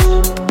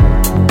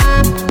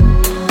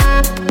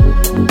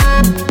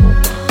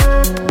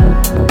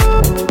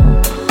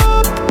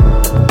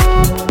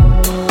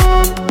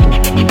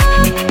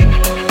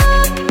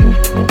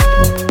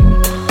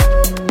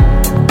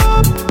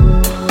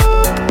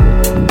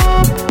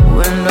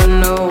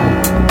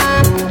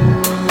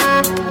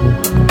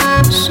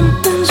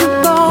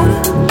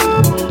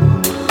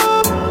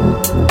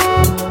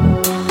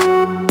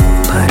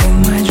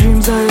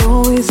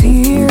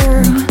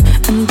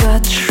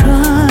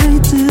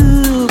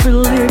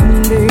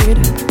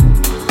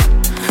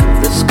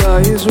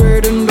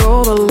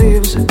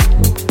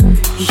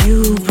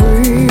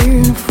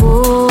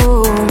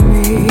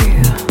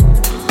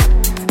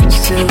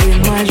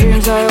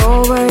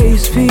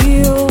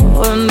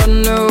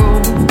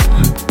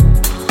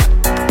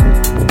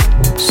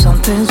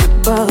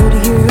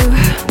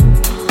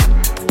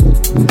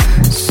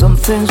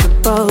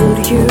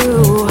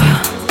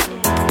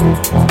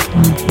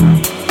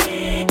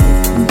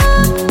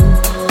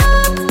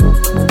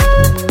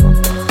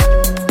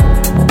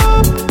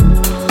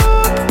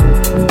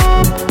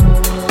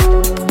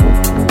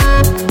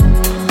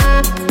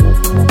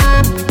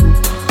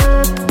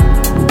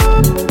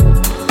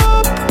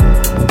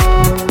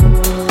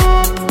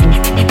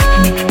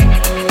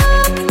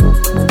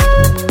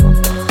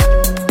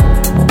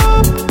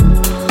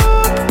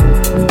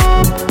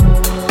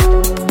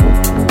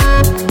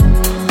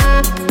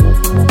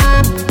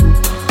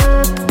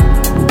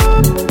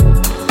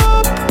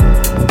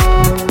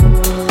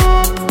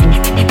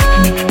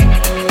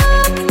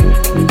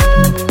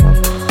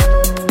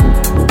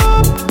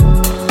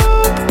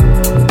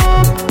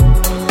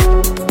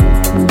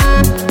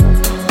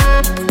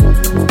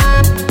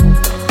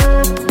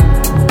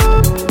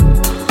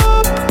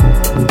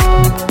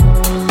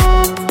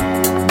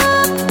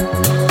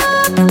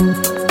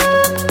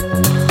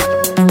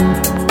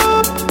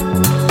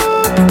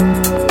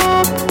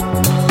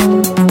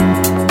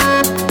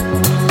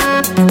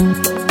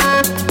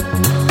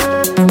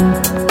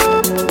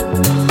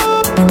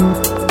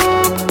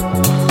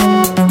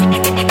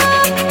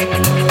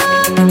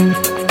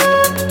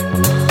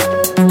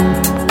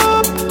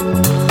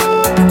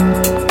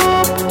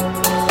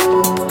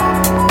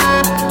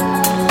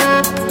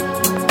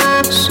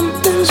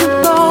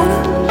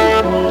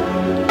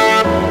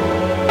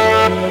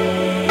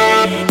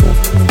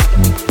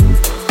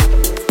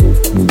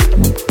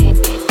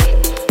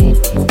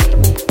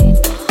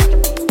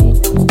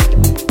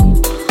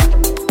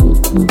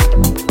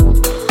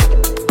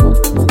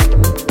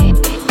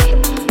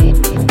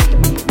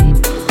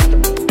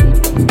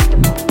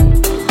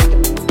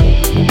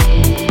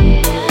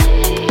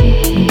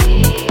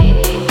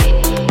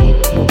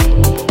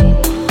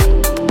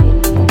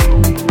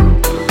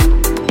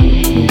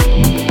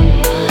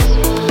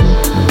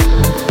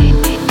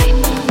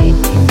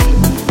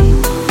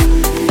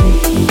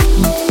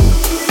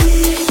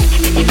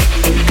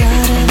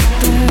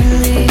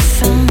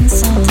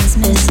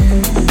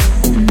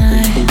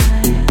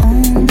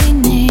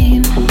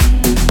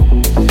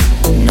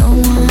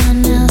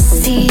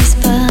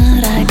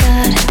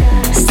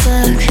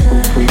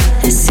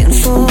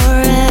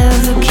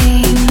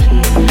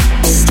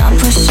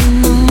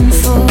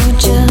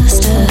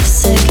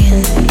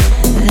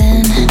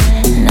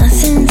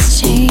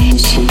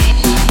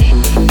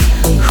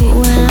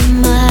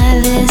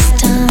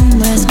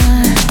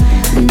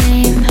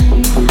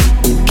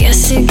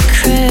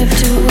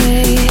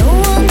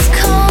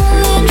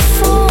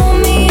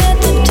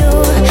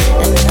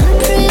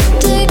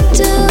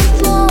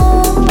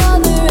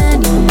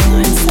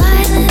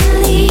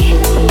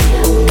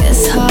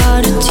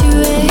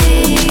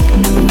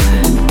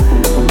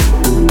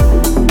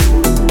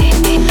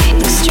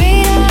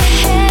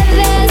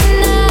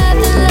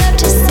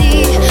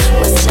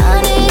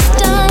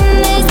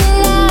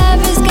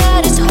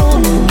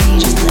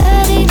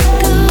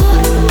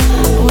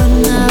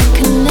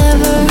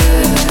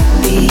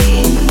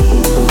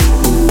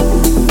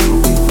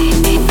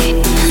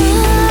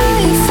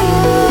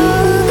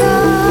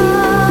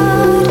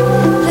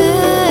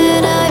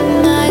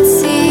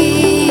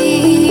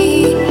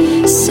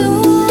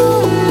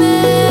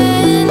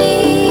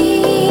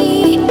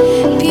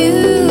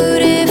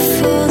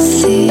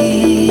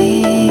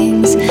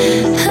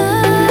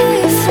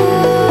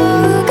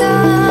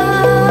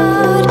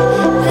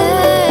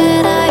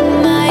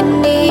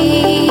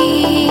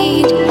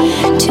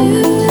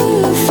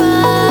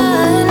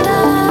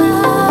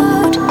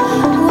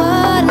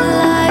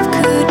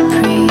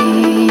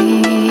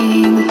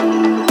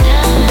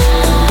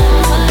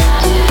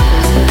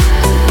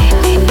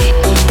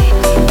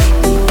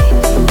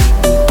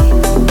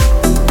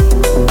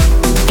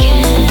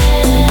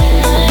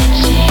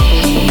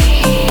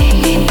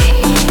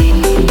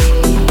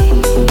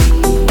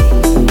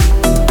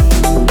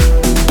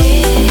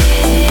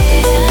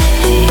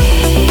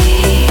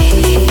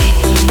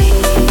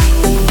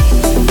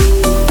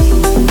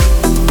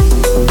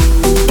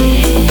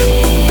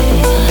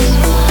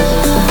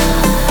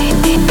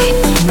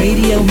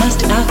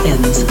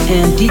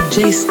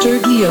DJ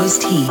Stergios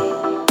T.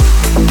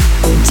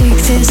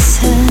 Take this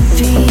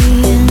happy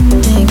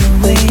ending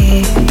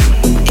away.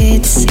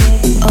 It's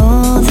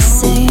all the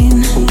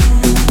same.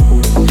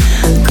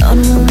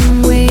 Gonna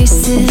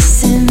waste this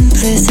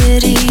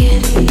simplicity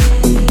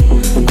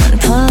on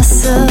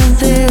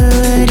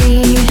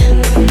possibility.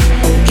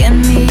 Get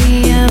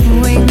me up,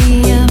 wake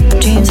me up,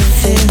 dreams of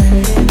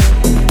feeling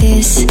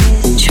this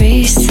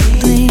trace of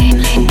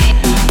blame.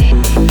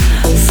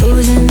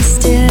 Frozen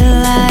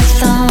still, I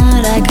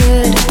thought I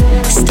could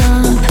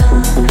stop.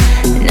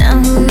 Now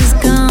who's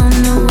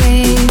gone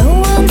away? No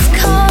one's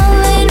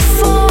calling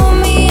for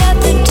me at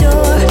the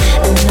door.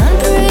 An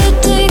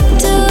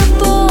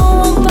unpredictable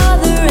won't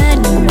bother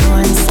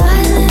anymore. And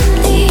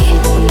silently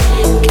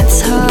gets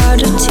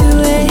harder to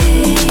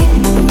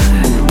ignore.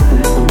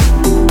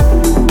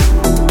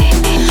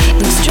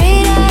 Look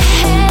straight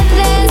ahead,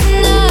 there's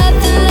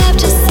nothing left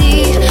to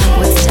see.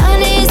 What's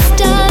done is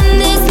done.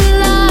 This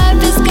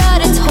life has got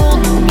its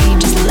hold on me.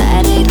 Just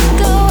let it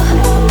go.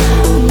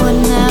 What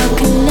now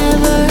can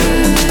never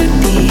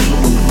be.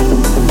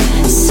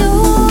 So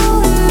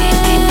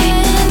many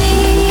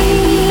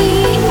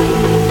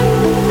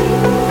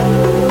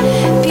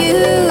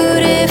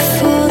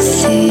beautiful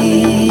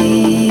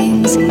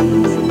things.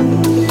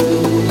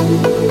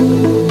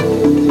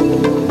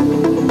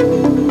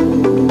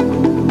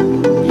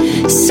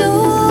 So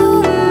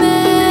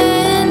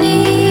many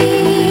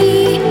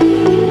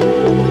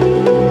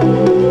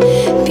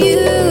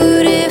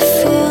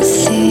beautiful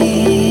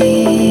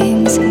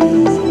things.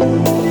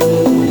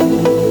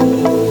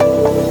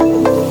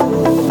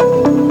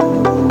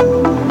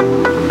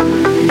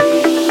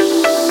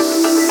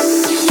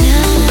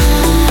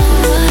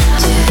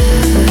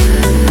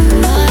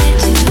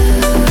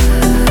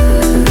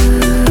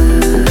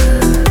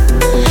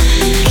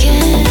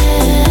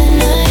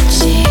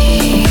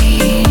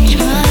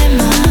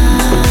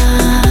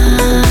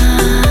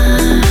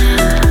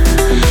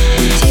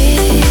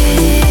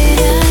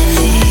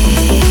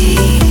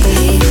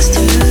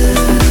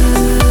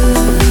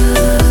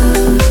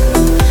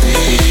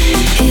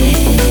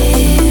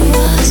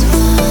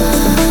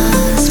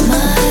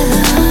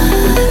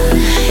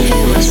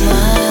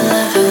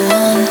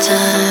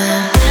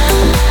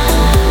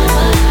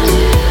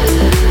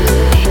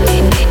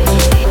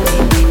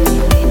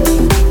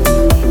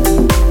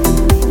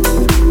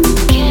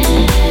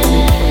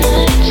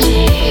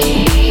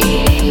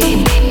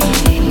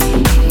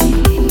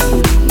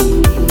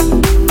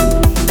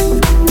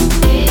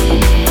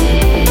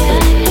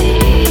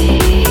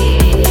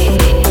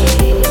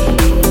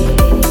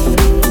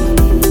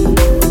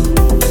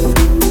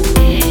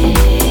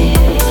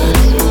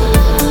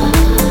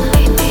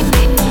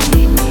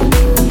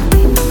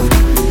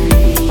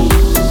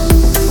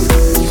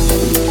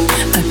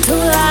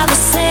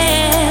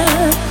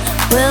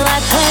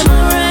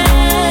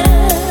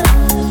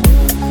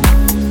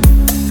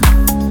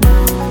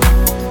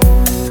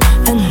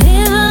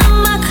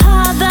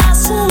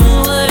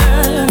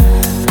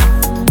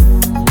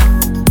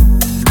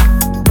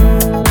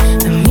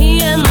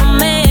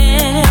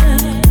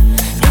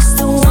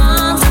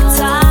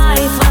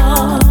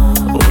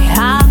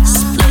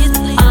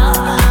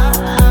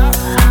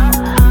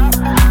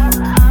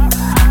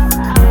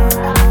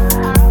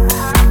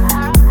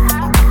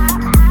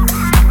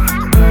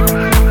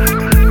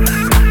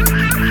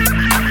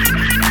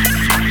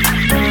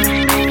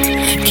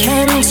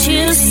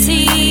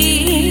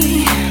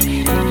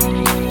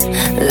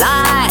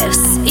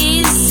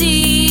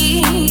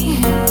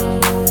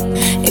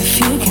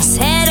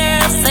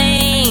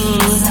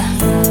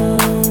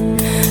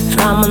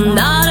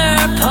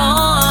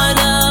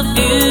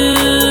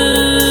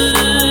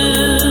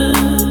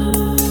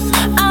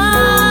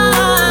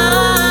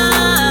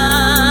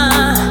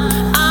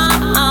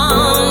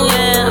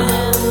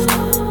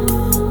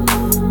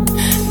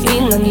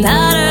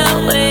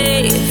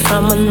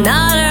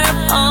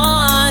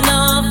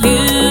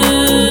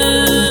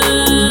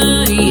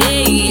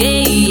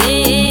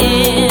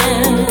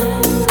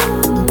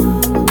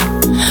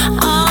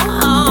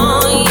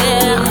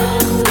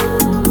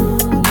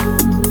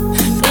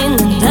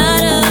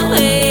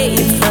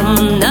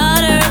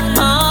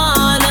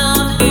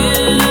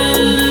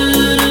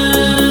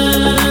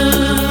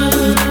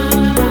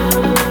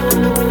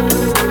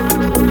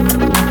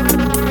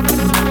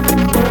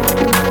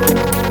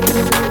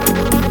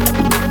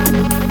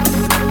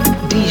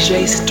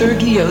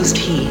 Stergios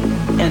T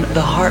and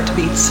the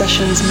Heartbeat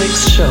Sessions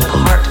Mix Show.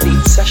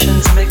 Heartbeat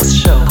Sessions Mix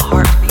Show.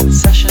 Heartbeat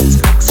Sessions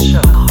Mix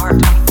Show.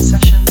 Heartbeat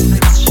Sessions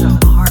Mix Show.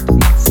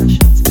 Heartbeat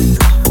Sessions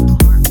Mix Show.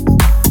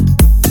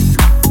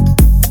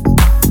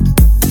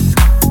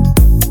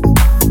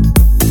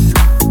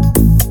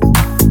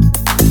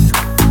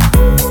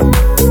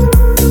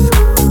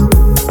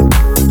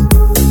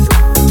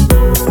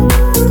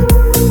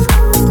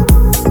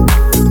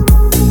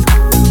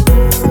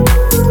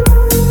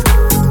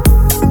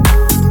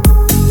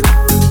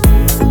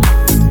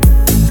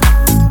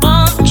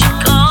 Won't you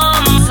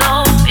come so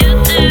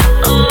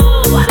beautiful?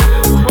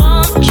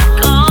 Won't you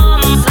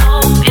come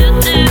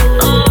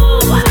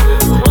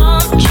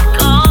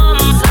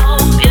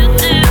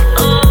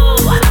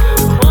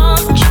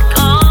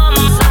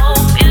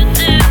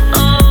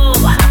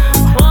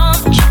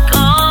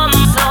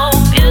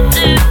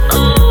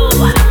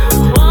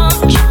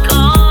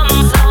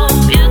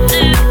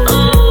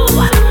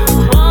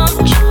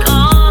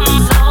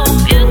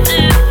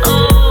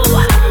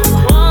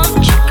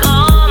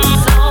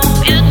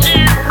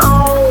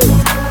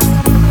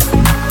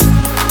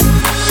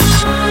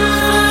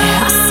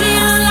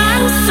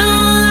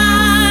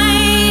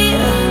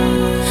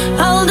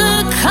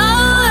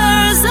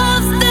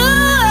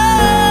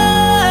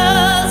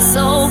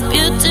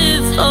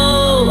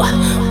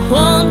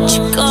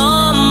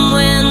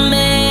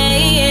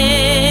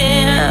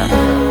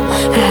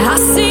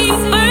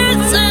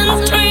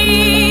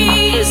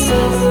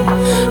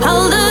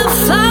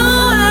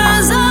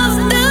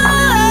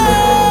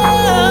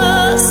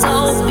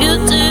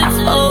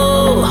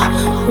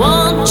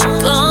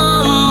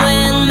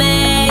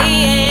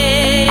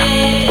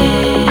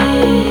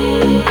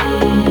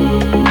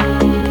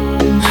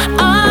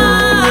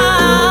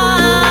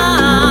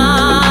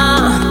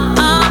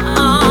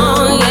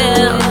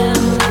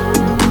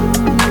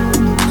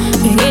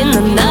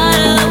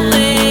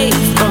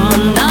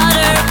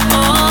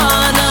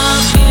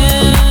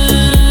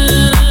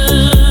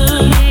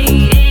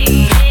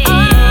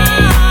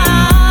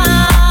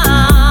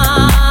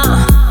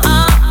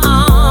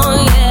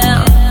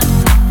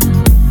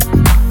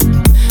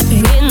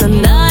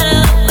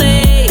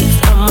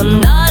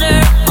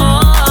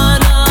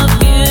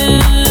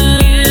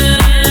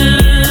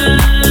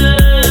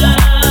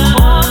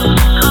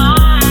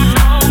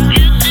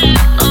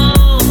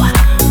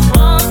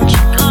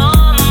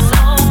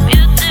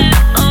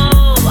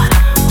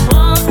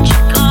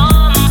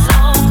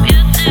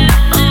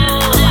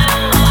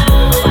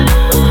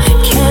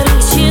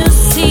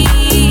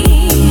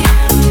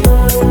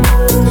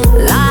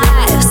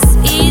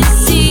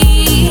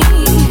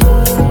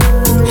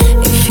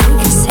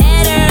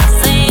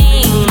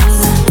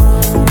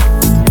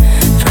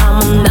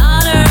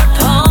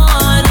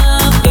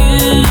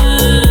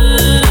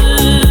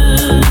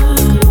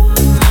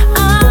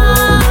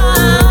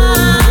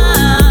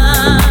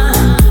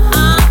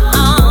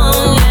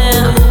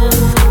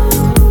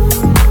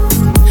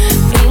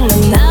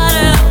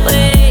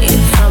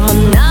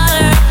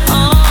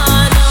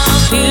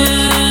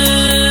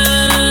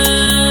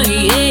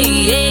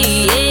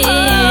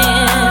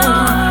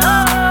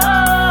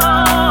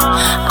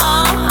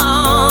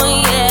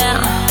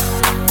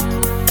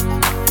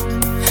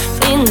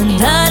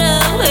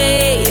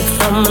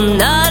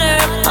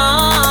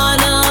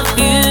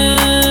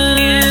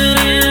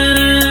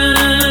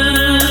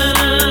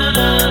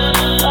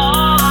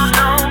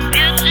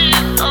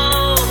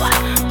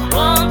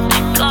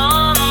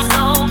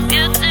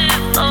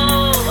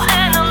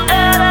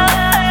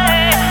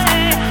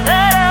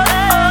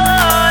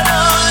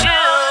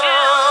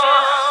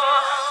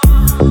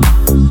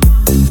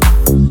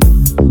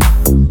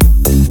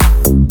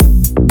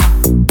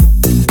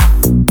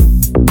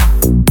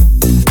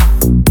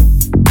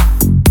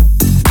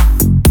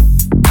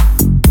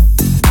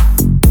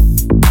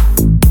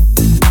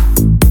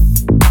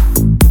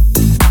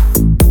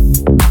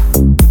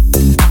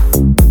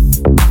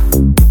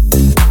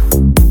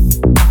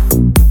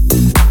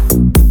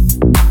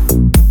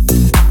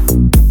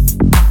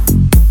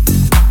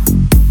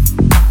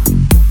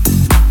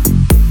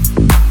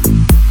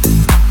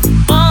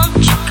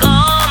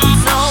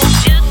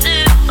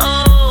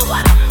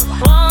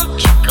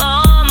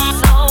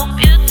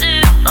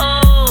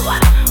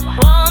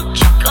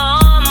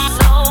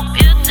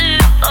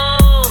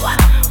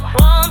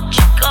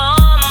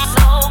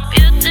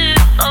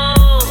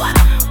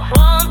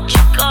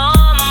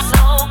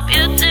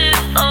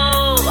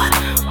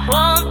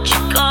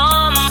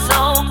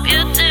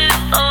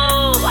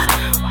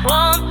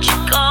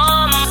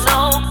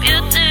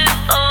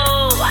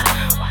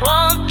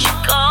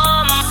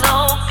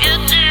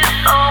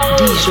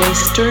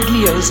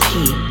Stergios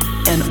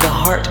T and the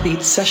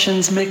Heartbeat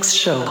Sessions Mix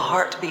Show.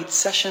 Heartbeat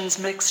Sessions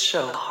Mix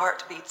Show.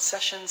 Heartbeat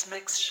Sessions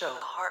Mix Show.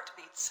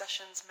 Heartbeat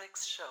Sessions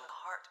Mix Show.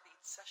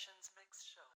 Heartbeat Sessions Mix Show.